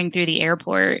maneuvering through the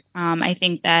airport. I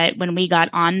think that when we got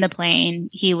on the plane,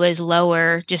 he was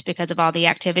lower just because of all the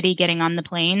activity getting on the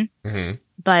plane.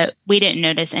 But we didn't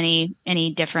notice any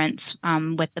difference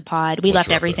with the pod. We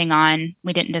left everything on.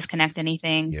 We didn't disconnect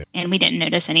anything. And we didn't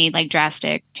notice any like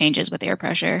drastic changes with air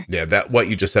pressure. Yeah, that what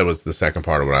you just said was the second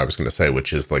part of what I was going to say,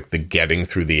 which is like the getting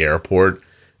through the airport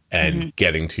and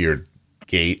getting to your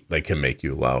gate, like can make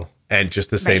you low. And just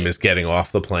the same as getting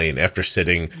off the plane after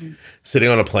sitting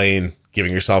on a plane,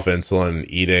 giving yourself insulin,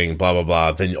 eating, blah, blah,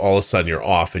 blah. Then all of a sudden you're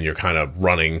off and you're kind of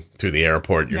running through the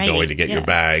airport. You're going to get your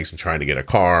bags and trying to get a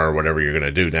car or whatever you're going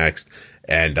to do next.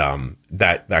 And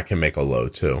that can make a low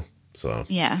too. So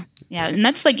Yeah. Yeah. And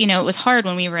that's like, it was hard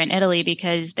when we were in Italy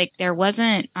because like there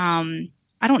wasn't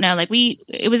I don't know, like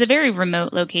it was a very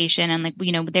remote location and like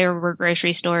there were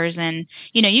grocery stores and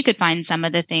you could find some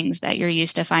of the things that you're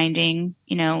used to finding,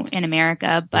 in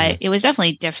America, but it was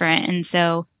definitely different. And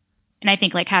so and I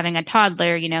think like having a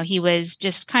toddler, he was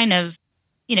just kind of,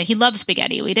 he loved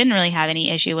spaghetti. We didn't really have any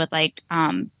issue with like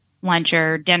lunch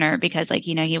or dinner because like,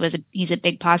 he's a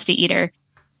big pasta eater.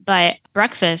 But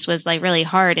breakfast was like really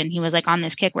hard and he was like on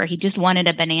this kick where he just wanted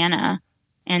a banana.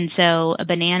 And so a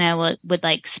banana would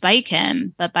like spike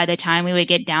him. But by the time we would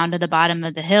get down to the bottom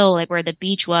of the hill, like where the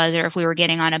beach was, or if we were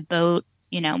getting on a boat,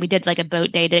 we did like a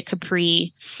boat day to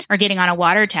Capri or getting on a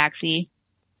water taxi,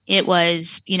 it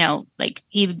was, like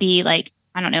he would be like,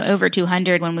 I don't know, over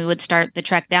 200 when we would start the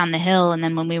trek down the hill. And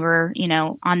then when we were,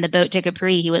 on the boat to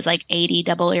Capri, he was like 80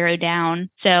 double arrow down.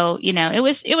 So, it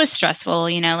was stressful,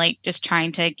 like just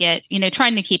trying to get,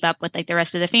 trying to keep up with like the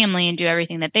rest of the family and do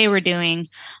everything that they were doing.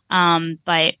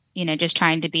 But, just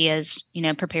trying to be as,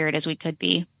 prepared as we could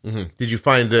be. Mm-hmm. Did you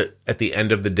find that at the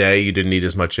end of the day, you didn't need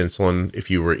as much insulin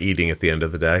if you were eating at the end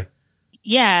of the day?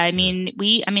 Yeah, I mean,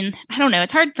 I don't know.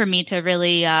 It's hard for me to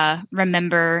really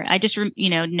remember. I just,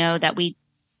 know that we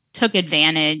took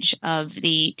advantage of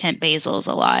the temp basals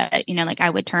a lot. Like I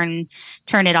would turn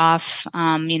it off.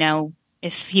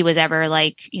 If he was ever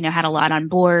like, had a lot on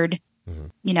board,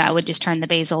 I would just turn the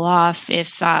basal off.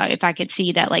 If I could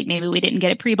see that like maybe we didn't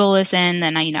get a pre-bolus in,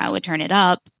 then I would turn it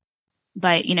up.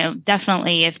 But,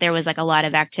 definitely if there was like a lot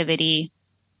of activity,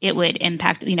 it would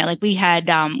impact, like we had,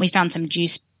 we found some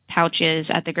juice pouches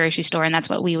at the grocery store and that's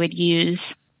what we would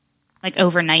use like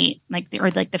overnight, or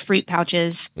the fruit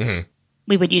pouches. Mm-hmm.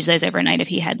 We would use those overnight if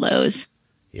he had lows.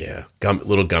 Yeah.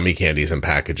 Little gummy candies and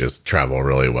packages travel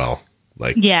really well.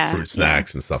 Like fruit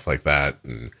snacks and stuff like that.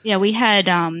 And yeah, we had,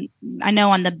 I know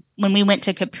when we went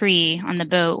to Capri on the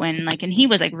boat and he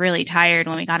was like really tired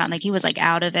when we got on, like he was like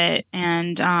out of it.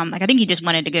 And like, I think he just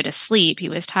wanted to go to sleep. He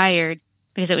was tired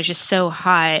because it was just so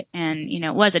hot and,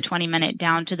 it was a 20-minute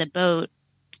down to the boat.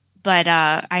 But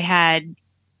I had,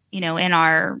 in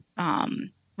our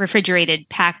refrigerated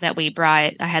pack that we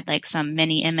brought, I had like some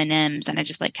mini M&Ms and I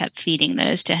just like kept feeding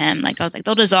those to him. Like I was like,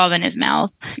 they'll dissolve in his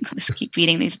mouth. I'll just keep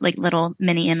feeding these like little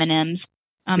mini M&Ms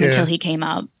until he came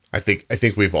up. I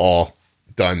think we've all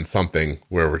done something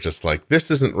where we're just like,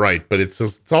 this isn't right, but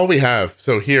it's all we have.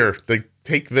 So here, like,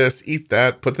 take this, eat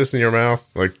that, put this in your mouth.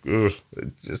 Like, ugh,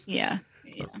 yeah.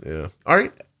 All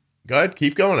right. Go ahead,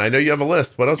 keep going. I know you have a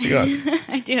list. What else you got?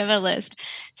 I do have a list.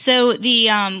 So we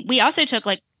also took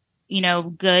like,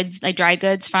 goods, like dry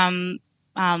goods from,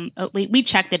 we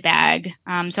checked the bag.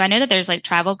 So I know that there's like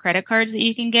travel credit cards that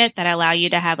you can get that allow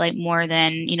you to have like more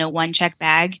than, one check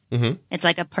bag. Mm-hmm. It's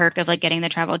like a perk of like getting the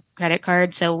travel credit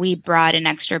card. So we brought an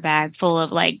extra bag full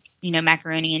of like,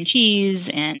 macaroni and cheese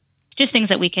and just things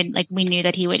that we could, like, we knew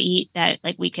that he would eat that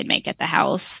like we could make at the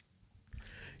house.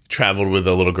 Traveled with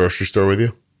a little grocery store with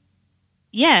you?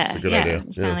 Yeah, idea.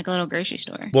 It's kind of like a little grocery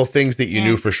store. Well, things that you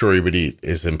knew for sure he would eat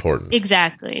is important.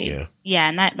 Exactly. Yeah,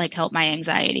 and that like helped my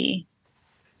anxiety.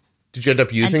 Did you end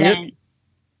up using it?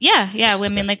 Yeah. I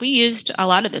mean, like we used a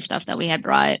lot of the stuff that we had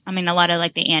brought. I mean, a lot of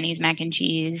like the Annie's mac and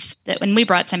cheese. That when we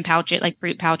brought some pouches, like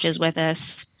fruit pouches with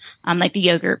us, like the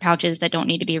yogurt pouches that don't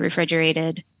need to be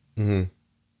refrigerated. Mm-hmm.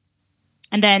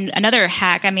 And then another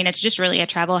hack. I mean, it's just really a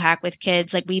travel hack with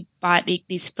kids. Like we bought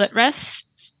these footrests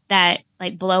that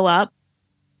like blow up.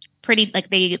 Pretty like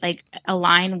they like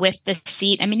align with the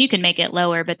seat. I mean, you can make it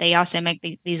lower, but they also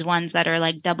make these ones that are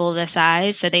like double the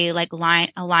size, so they like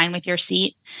align with your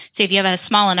seat. So if you have a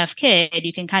small enough kid,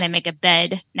 you can kind of make a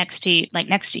bed next to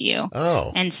you.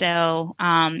 Oh, and so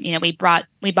we bought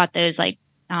those like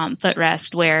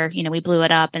footrest where we blew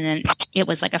it up, and then it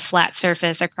was like a flat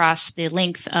surface across the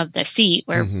length of the seat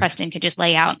where Preston could just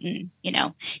lay out, and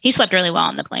he slept really well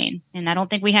on the plane. And I don't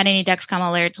think we had any Dexcom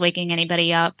alerts waking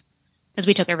anybody up. Because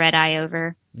we took a red eye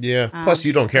over. Yeah. Plus,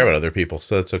 you don't care about other people,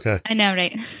 so it's okay. I know,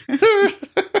 right?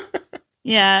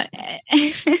 Yeah.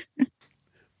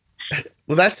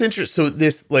 Well, that's interesting. So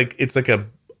this, like, it's like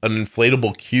an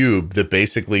inflatable cube that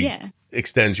basically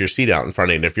extends your seat out in front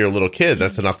of you. And if you're a little kid,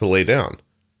 that's enough to lay down.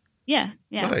 Yeah.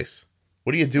 Nice.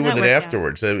 What do you do with it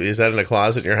afterwards? Out. Is that in a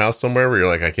closet in your house somewhere where you're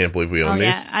like, I can't believe we own these?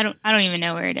 Yeah, I don't even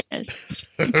know where it is.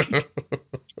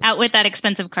 Out with that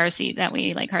expensive car seat that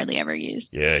we like hardly ever use.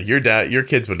 Yeah, your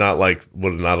kids would not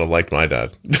have liked my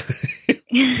dad.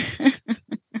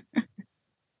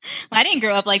 Well, I didn't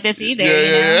grow up like this either.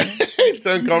 Yeah. It's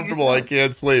uncomfortable. I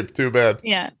can't sleep. Too bad.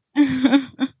 Yeah.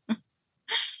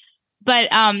 But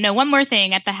one more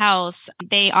thing at the house,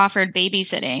 they offered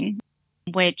babysitting,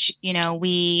 which,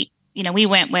 we we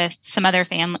went with some other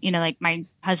family, like my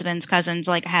husband's cousins,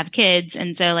 like have kids.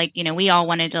 And so like, we all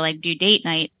wanted to like do date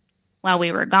night while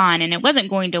we were gone, and it wasn't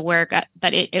going to work,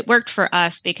 but it worked for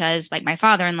us because like my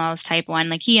father-in-law is type 1,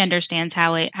 like he understands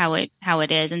how it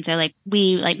is. And so like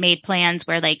we like made plans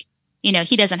where like,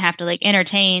 he doesn't have to like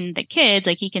entertain the kids,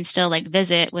 like he can still like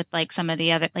visit with like some of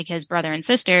the other, like his brother and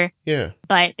sister. Yeah.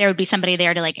 But there would be somebody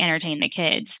there to like entertain the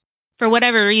kids. For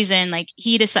whatever reason, like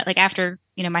he decided, like after,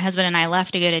 my husband and I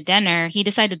left to go to dinner, he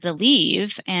decided to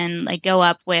leave and like go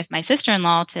up with my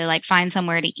sister-in-law to like find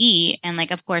somewhere to eat. And like,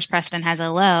 of course, Preston has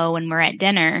a low when we're at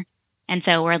dinner. And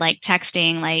so we're like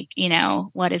texting, like,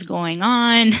 what is going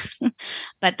on?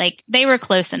 But like they were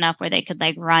close enough where they could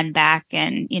like run back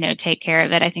and, take care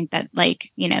of it. I think that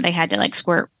like, they had to like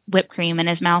squirt whipped cream in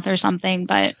his mouth or something.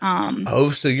 But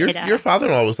so your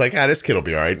father-in-law was like, this kid will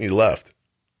be all right. And he left.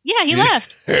 Yeah, he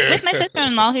left with my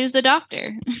sister-in-law, who's the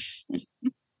doctor.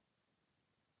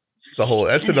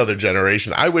 That's another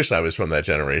generation. I wish I was from that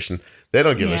generation. They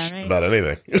don't give a shit about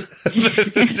anything.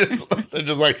 they're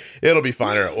just like, it'll be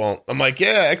fine or it won't. I'm like,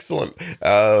 yeah, excellent.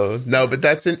 No, but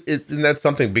that's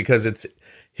something, because it's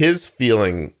his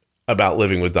feeling about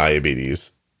living with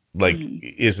diabetes, like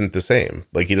isn't the same.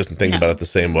 Like he doesn't think about it the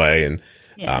same way. And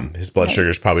his blood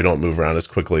sugars probably don't move around as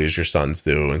quickly as your sons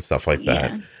do and stuff like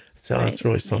that. So that's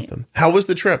really something. Right. How was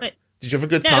the trip? Did you have a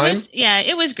good time?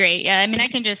 It was great. Yeah. I mean, I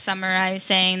can just summarize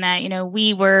saying that,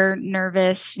 we were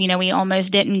nervous, we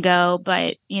almost didn't go,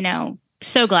 but,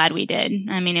 so glad we did.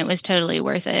 I mean, it was totally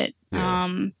worth it. Yeah.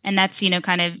 And that's,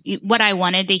 kind of what I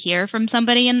wanted to hear from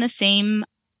somebody in the same,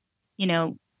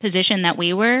 position that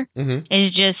we were, is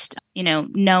just,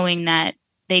 knowing that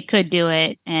they could do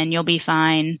it and you'll be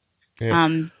fine.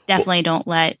 Yeah. Definitely don't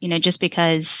let, just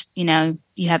because,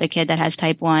 you have a kid that has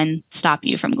type 1 stop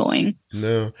you from going.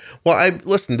 No. Well,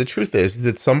 listen, the truth is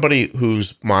that somebody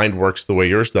whose mind works the way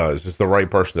yours does is the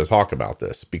right person to talk about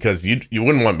this, because you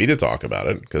wouldn't want me to talk about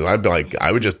it, because I'd be like,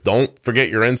 I would just, don't forget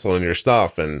your insulin and your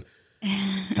stuff and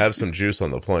have some juice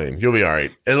on the plane. You'll be all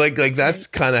right. And like that's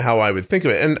kind of how I would think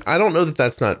of it. And I don't know that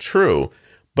that's not true,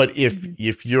 but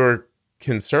if your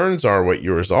concerns are what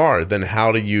yours are, then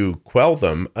how do you quell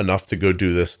them enough to go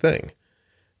do this thing?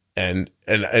 And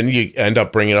you end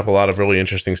up bringing up a lot of really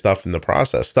interesting stuff in the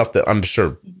process, stuff that I'm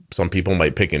sure some people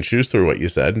might pick and choose through what you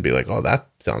said and be like, oh, that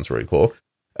sounds really cool.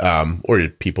 Or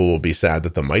people will be sad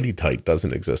that the Mighty Type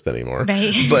doesn't exist anymore.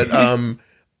 Right.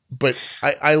 But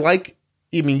I like,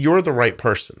 you're the right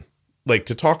person, like,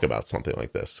 to talk about something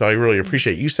like this. So I really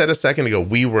appreciate it. You said a second ago,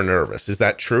 we were nervous. Is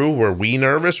that true? Were we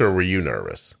nervous or were you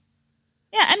nervous?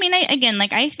 Yeah, I mean,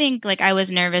 I think like I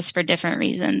was nervous for different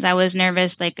reasons. I was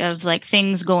nervous of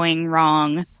things going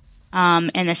wrong,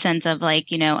 in the sense of like,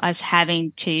 us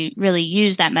having to really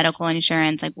use that medical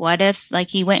insurance. Like, what if like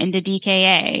he went into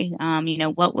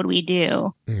DKA? What would we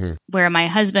do? Mm-hmm. Where my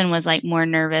husband was like more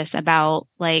nervous about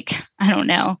like, I don't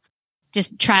know,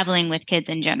 just traveling with kids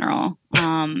in general.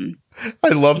 I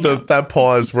love that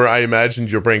pause where I imagined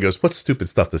your brain goes, what stupid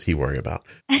stuff does he worry about?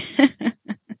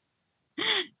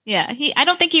 Yeah, I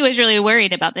don't think he was really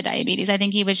worried about the diabetes. I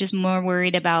think he was just more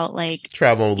worried about like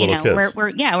traveling with little kids.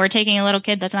 We're taking a little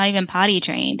kid that's not even potty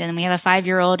trained, and we have a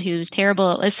 5-year-old who's terrible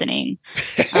at listening.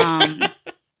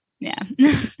 Yeah.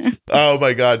 Oh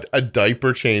my God, a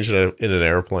diaper change in an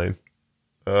airplane.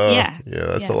 Yeah,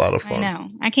 that's a lot of fun. I know.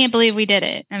 I can't believe we did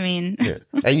it. I mean,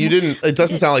 and you didn't. It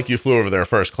doesn't sound like you flew over there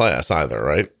first class either,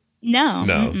 right? No.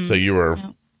 Mm-mm. So you were.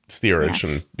 No. Steerage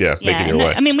and making your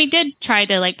way. I mean, we did try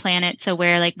to like plan it so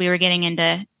where like we were getting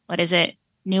into, what is it,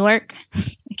 Newark?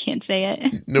 I can't say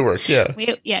it. Newark, yeah.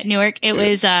 Newark. It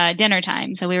was dinner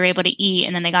time, so we were able to eat,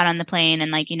 and then they got on the plane,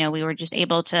 and like we were just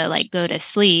able to like go to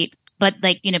sleep. But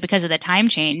like because of the time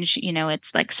change,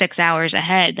 it's like 6 hours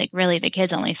ahead. Like really, the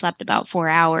kids only slept about 4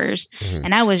 hours,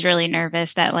 and I was really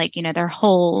nervous that like their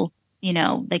whole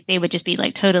like they would just be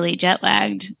like totally jet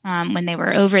lagged when they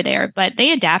were over there, but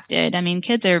they adapted. I mean,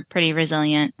 kids are pretty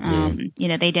resilient.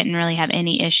 They didn't really have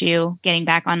any issue getting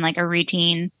back on like a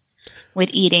routine with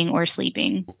eating or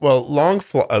sleeping. Well,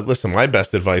 listen, my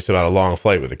best advice about a long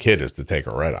flight with a kid is to take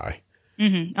a red eye.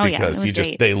 Mm-hmm. Oh,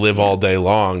 because they live all day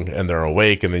long and they're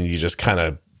awake, and then you just kind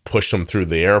of push them through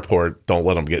the airport. Don't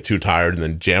let them get too tired, and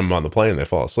then jam them on the plane. They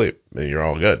fall asleep, and you're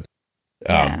all good.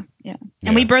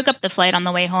 And we broke up the flight on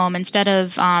the way home. Instead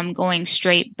of going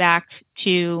straight back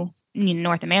to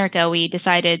North America, we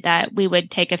decided that we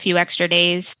would take a few extra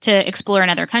days to explore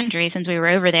another country since we were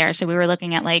over there. So we were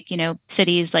looking at like,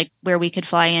 cities like where we could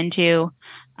fly into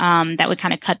that would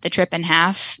kind of cut the trip in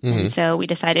half. Mm-hmm. And so we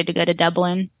decided to go to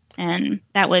Dublin, and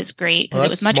that was great because it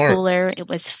was much cooler. It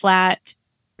was flat.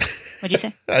 What'd you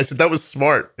say? I said that was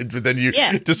smart. But then you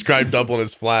described Dublin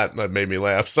as flat, and that made me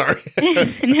laugh. Sorry.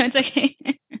 No, it's okay.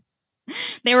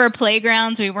 There were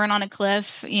playgrounds. We weren't on a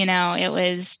cliff. It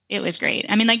was great.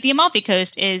 I mean, like the Amalfi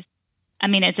Coast is, I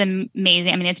mean, it's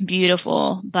amazing. I mean, it's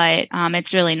beautiful, but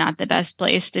it's really not the best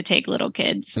place to take little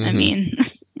kids. I mean,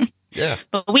 yeah.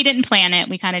 But we didn't plan it.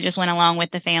 We kind of just went along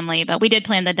with the family, but we did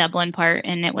plan the Dublin part,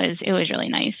 and it was really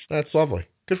nice. That's lovely.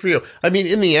 Good for you. I mean,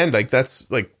 in the end, like that's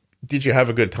like, did you have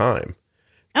a good time?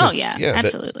 Oh yeah,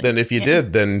 absolutely. Then if you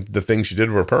did, then the things you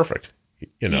did were perfect.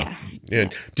 Yeah.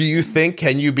 Do you think,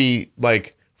 can you be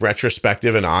like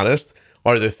retrospective and honest?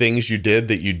 Are there things you did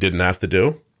that you didn't have to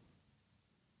do?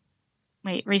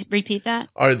 Wait, repeat that.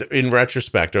 In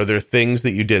retrospect, are there things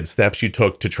that you did, steps you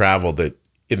took to travel that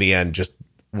in the end just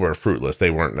were fruitless?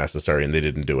 They weren't necessary and they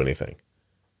didn't do anything.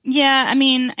 Yeah. I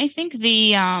mean, I think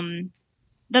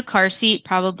the car seat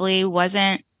probably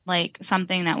wasn't like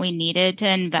something that we needed to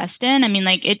invest in. I mean,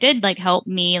 like it did like help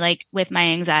me like with my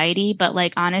anxiety, but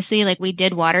like honestly, like we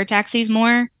did water taxis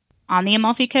more on the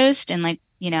Amalfi Coast, and like,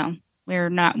 we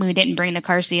didn't bring the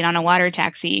car seat on a water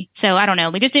taxi. So I don't know.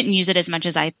 We just didn't use it as much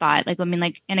as I thought. Like, I mean,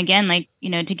 like, and again, like,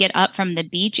 to get up from the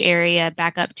beach area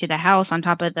back up to the house on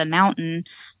top of the mountain,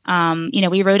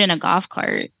 we rode in a golf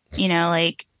cart,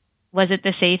 like, was it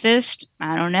the safest?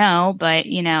 I don't know. But,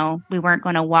 we weren't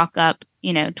going to walk up,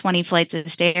 20 flights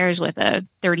of stairs with a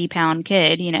 30-pound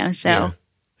kid, so. Yeah.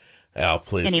 Oh,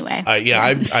 please. Anyway.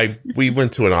 We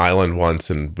went to an island once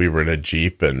and we were in a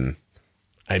Jeep, and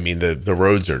I mean, the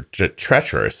roads are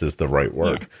treacherous is the right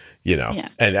word, Yeah.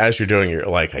 And as you're doing, you're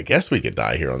like, I guess we could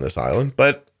die here on this island,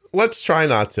 but let's try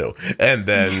not to. And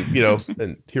then,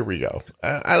 and here we go.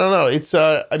 I don't know. It's,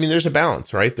 I mean, there's a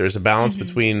balance, right? There's a balance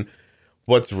between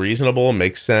what's reasonable,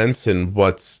 makes sense, and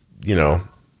what's,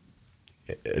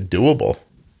 doable,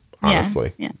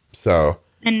 honestly. Yeah. So.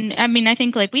 And I mean, I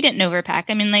think like we didn't overpack.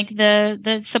 I mean, like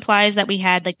the supplies that we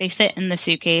had, like they fit in the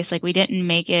suitcase. Like we didn't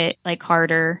make it like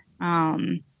harder.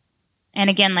 And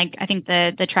again, like I think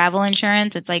the travel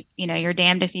insurance, it's like, you're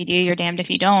damned if you do, you're damned if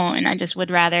you don't. And I just would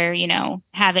rather,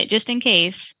 have it just in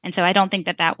case. And so I don't think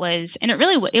that was, and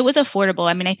it was affordable.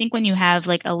 I mean, I think when you have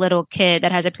like a little kid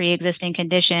that has a pre-existing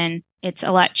condition, it's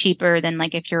a lot cheaper than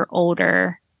like if you're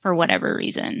older for whatever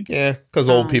reason. Yeah. Because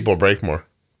old people break more.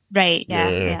 Right.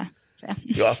 Yeah.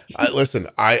 So. Listen,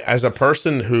 as a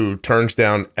person who turns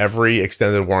down every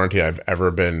extended warranty I've ever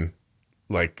been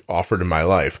like offered in my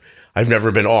life, I've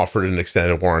never been offered an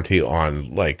extended warranty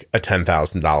on like a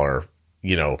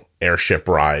 $10,000, airship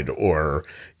ride or,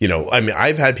 I mean,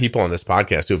 I've had people on this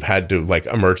podcast who've had to like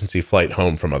emergency flight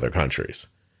home from other countries,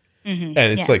 and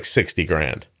it's like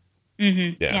 $60,000.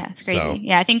 Yeah, it's crazy. So,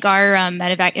 yeah, I think our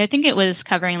medevac, I think it was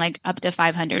covering like up to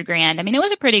 $500,000. I mean, it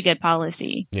was a pretty good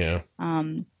policy. Yeah.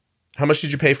 How much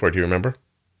did you pay for it? Do you remember?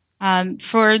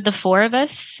 For the four of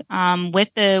us, with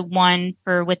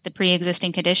the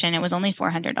pre-existing condition, it was only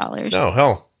 $400. Oh,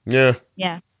 hell. Yeah.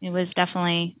 Yeah, it was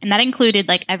definitely, and that included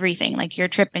like everything, like your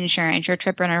trip insurance, your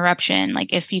trip interruption,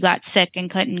 like if you got sick and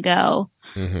couldn't go,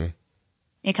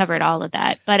 it covered all of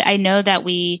that. But I know that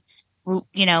we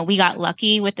got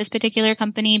lucky with this particular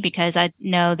company, because I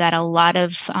know that a lot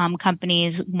of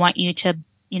companies want you to,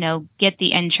 get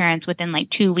the insurance within like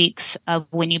 2 weeks of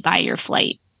when you buy your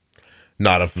flight.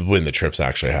 Not when the trip's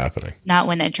actually happening. Not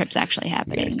when the trip's actually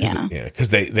happening. Yeah. Because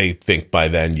they think by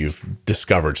then you've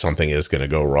discovered something is going to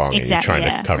go wrong, and you're trying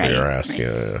to cover your ass. Right.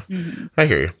 Yeah. Mm-hmm. I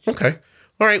hear you. Okay.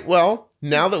 All right. Well,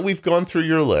 now that we've gone through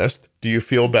your list, do you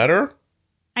feel better?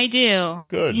 I do.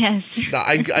 Good. Yes. No,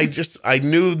 I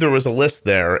knew there was a list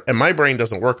there, and my brain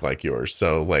doesn't work like yours.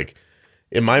 So like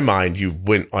in my mind, you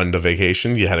went on the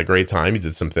vacation, you had a great time, you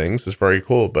did some things. It's very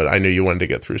cool, but I knew you wanted to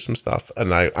get through some stuff,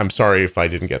 and I'm sorry if I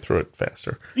didn't get through it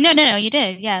faster. No, you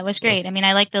did. Yeah, it was great. I mean,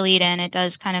 I like the lead in. It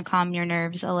does kind of calm your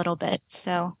nerves a little bit.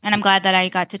 So, and I'm glad that I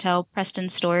got to tell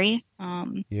Preston's story.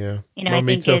 Yeah. I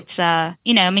think it's, I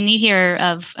mean, you hear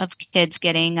of kids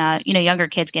getting, younger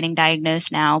kids getting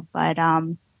diagnosed now, but,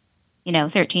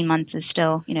 13 months is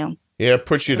still, Yeah, it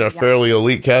puts you in a fairly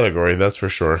elite category, that's for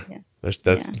sure. Yeah.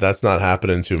 That's not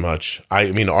happening too much.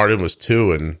 I mean, Arden was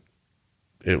 2, and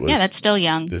it was. Yeah, that's still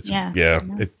young. Yeah.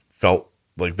 It felt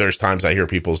like there's times I hear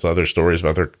people's other stories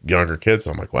about their younger kids.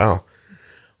 I'm like, wow,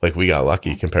 like we got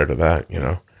lucky compared to that,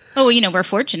 Oh, well, we're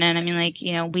fortunate. I mean, like,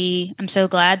 I'm so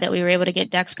glad that we were able to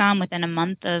get Dexcom within a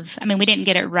month of, I mean, we didn't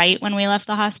get it right when we left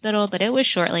the hospital, but it was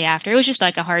shortly after. It was just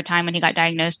like a hard time when he got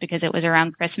diagnosed, because it was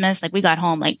around Christmas. Like we got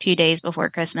home like 2 days before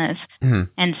Christmas.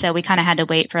 Mm-hmm. And so we kind of had to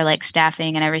wait for like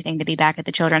staffing and everything to be back at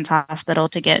the children's hospital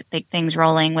to get like things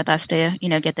rolling with us to,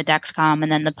 get the Dexcom and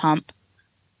then the pump.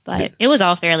 but it was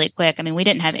all fairly quick. I mean, we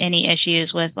didn't have any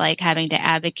issues with like having to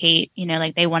advocate,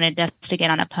 like they wanted us to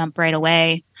get on a pump right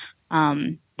away.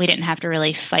 We didn't have to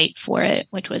really fight for it,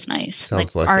 which was nice.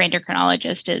 Sounds like our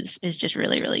endocrinologist is just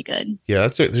really, really good. Yeah,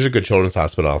 there's a good children's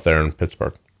hospital out there in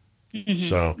Pittsburgh. Mm-hmm.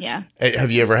 So yeah.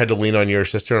 Have you ever had to lean on your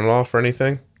sister-in-law for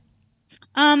anything?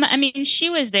 I mean, she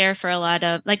was there for a lot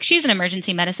of like she's an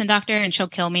emergency medicine doctor, and she'll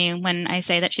kill me when I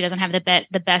say that she doesn't have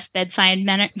the best bedside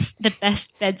manner,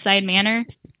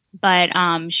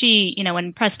 But she,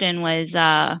 when Preston was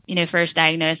first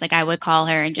diagnosed, like I would call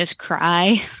her and just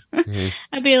cry. Mm-hmm.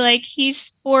 I'd be like,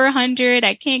 he's 400,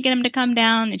 I can't get him to come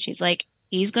down, and she's like,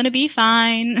 he's gonna be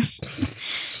fine.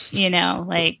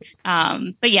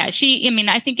 But yeah,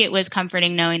 I think it was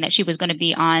comforting knowing that she was going to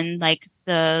be on like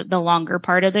the longer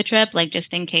part of the trip, like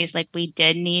just in case like we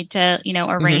did need to,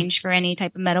 arrange for any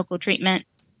type of medical treatment,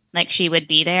 like she would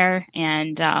be there.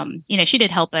 And, she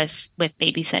did help us with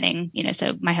babysitting,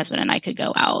 so my husband and I could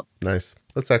go out. Nice.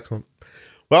 That's excellent.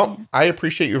 Well, I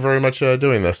appreciate you very much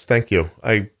doing this. Thank you.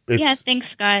 Yeah, thanks,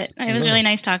 Scott. It was really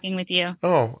nice talking with you.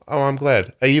 Oh, I'm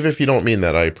glad. Even if you don't mean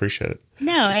that, I appreciate it.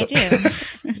 No, I do.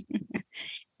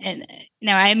 And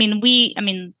no,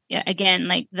 again,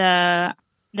 like the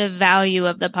value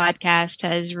of the podcast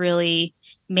has really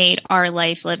made our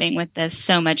life living with this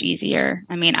so much easier.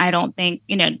 I mean, I don't think,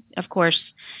 of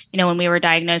course, when we were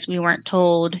diagnosed, we weren't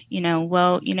told,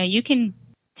 you can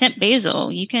temp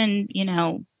basil, you can,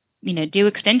 do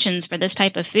extensions for this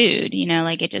type of food,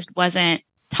 like it just wasn't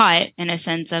taught in a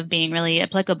sense of being really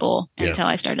applicable until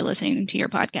I started listening to your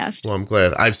podcast. Well, I'm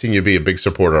glad. I've seen you be a big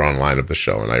supporter online of the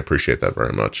show, and I appreciate that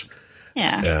very much.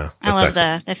 Yeah. I love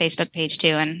the Facebook page too.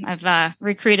 And I've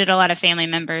recruited a lot of family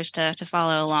members to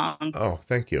follow along. Oh,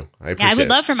 thank you. I appreciate it. I would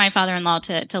love for my father-in-law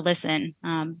to listen.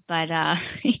 But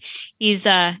he's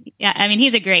a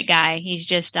great guy. He's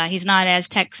just, he's not as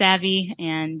tech savvy.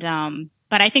 And,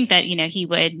 but I think that, he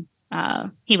would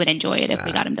enjoy it if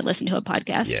we got him to listen to a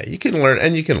podcast. Yeah, you can learn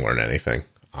anything,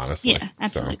 honestly. Yeah,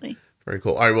 absolutely. So, very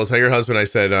cool. All right, well, tell your husband I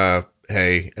said,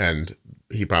 hey, and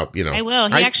he probably, I will.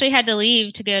 He actually had to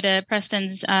leave to go to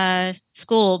Preston's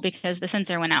school because the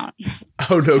sensor went out.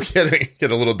 Oh, no kidding.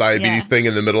 Get a little diabetes thing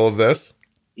in the middle of this?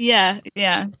 Yeah.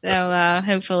 So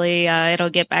hopefully it'll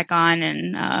get back on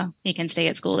and he can stay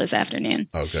at school this afternoon.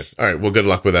 Oh, good. All right. Well, good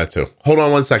luck with that too. Hold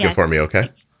on 1 second for me, okay?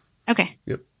 Okay.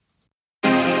 Yep.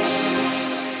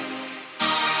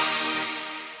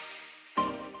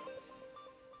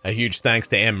 A huge thanks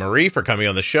to Anne-Marie for coming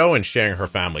on the show and sharing her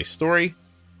family's story.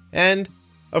 And,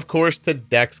 of course, to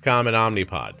Dexcom and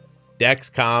Omnipod.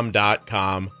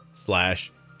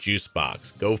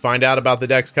 Dexcom.com/juicebox. Go find out about the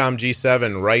Dexcom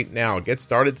G7 right now. Get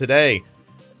started today.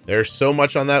 There's so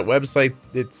much on that website.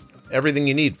 It's everything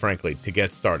you need, frankly, to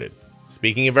get started.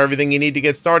 Speaking of everything you need to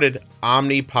get started,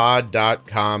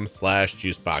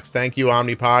 Omnipod.com/juicebox. Thank you,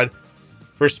 Omnipod,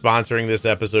 for sponsoring this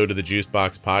episode of the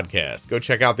Juicebox Podcast. Go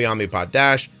check out the Omnipod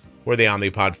Dash or the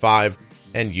Omnipod 5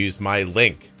 and use my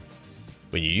link.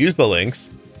 When you use the links,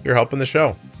 you're helping the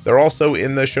show. They're also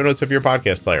in the show notes of your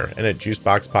podcast player and at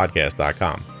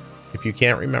juiceboxpodcast.com if you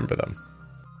can't remember them.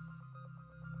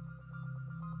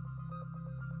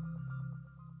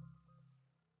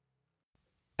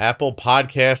 Apple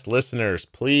Podcast listeners,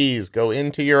 please go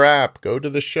into your app, go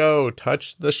to the show,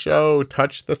 touch the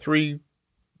three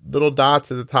little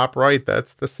dots at the top right.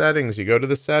 That's the settings. You go to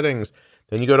the settings,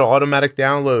 then you go to automatic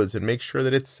downloads and make sure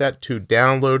that it's set to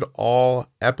download all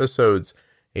episodes.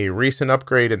 A recent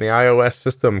upgrade in the iOS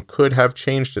system could have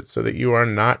changed it so that you are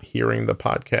not hearing the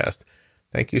podcast.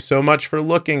 Thank you so much for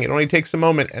looking. It only takes a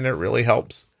moment and it really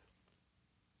helps.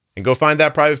 And go find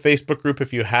that private Facebook group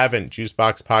if you haven't,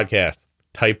 Juicebox Podcast,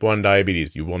 Type 1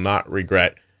 Diabetes. You will not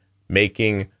regret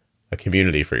making a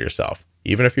community for yourself,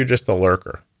 even if you're just a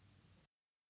lurker.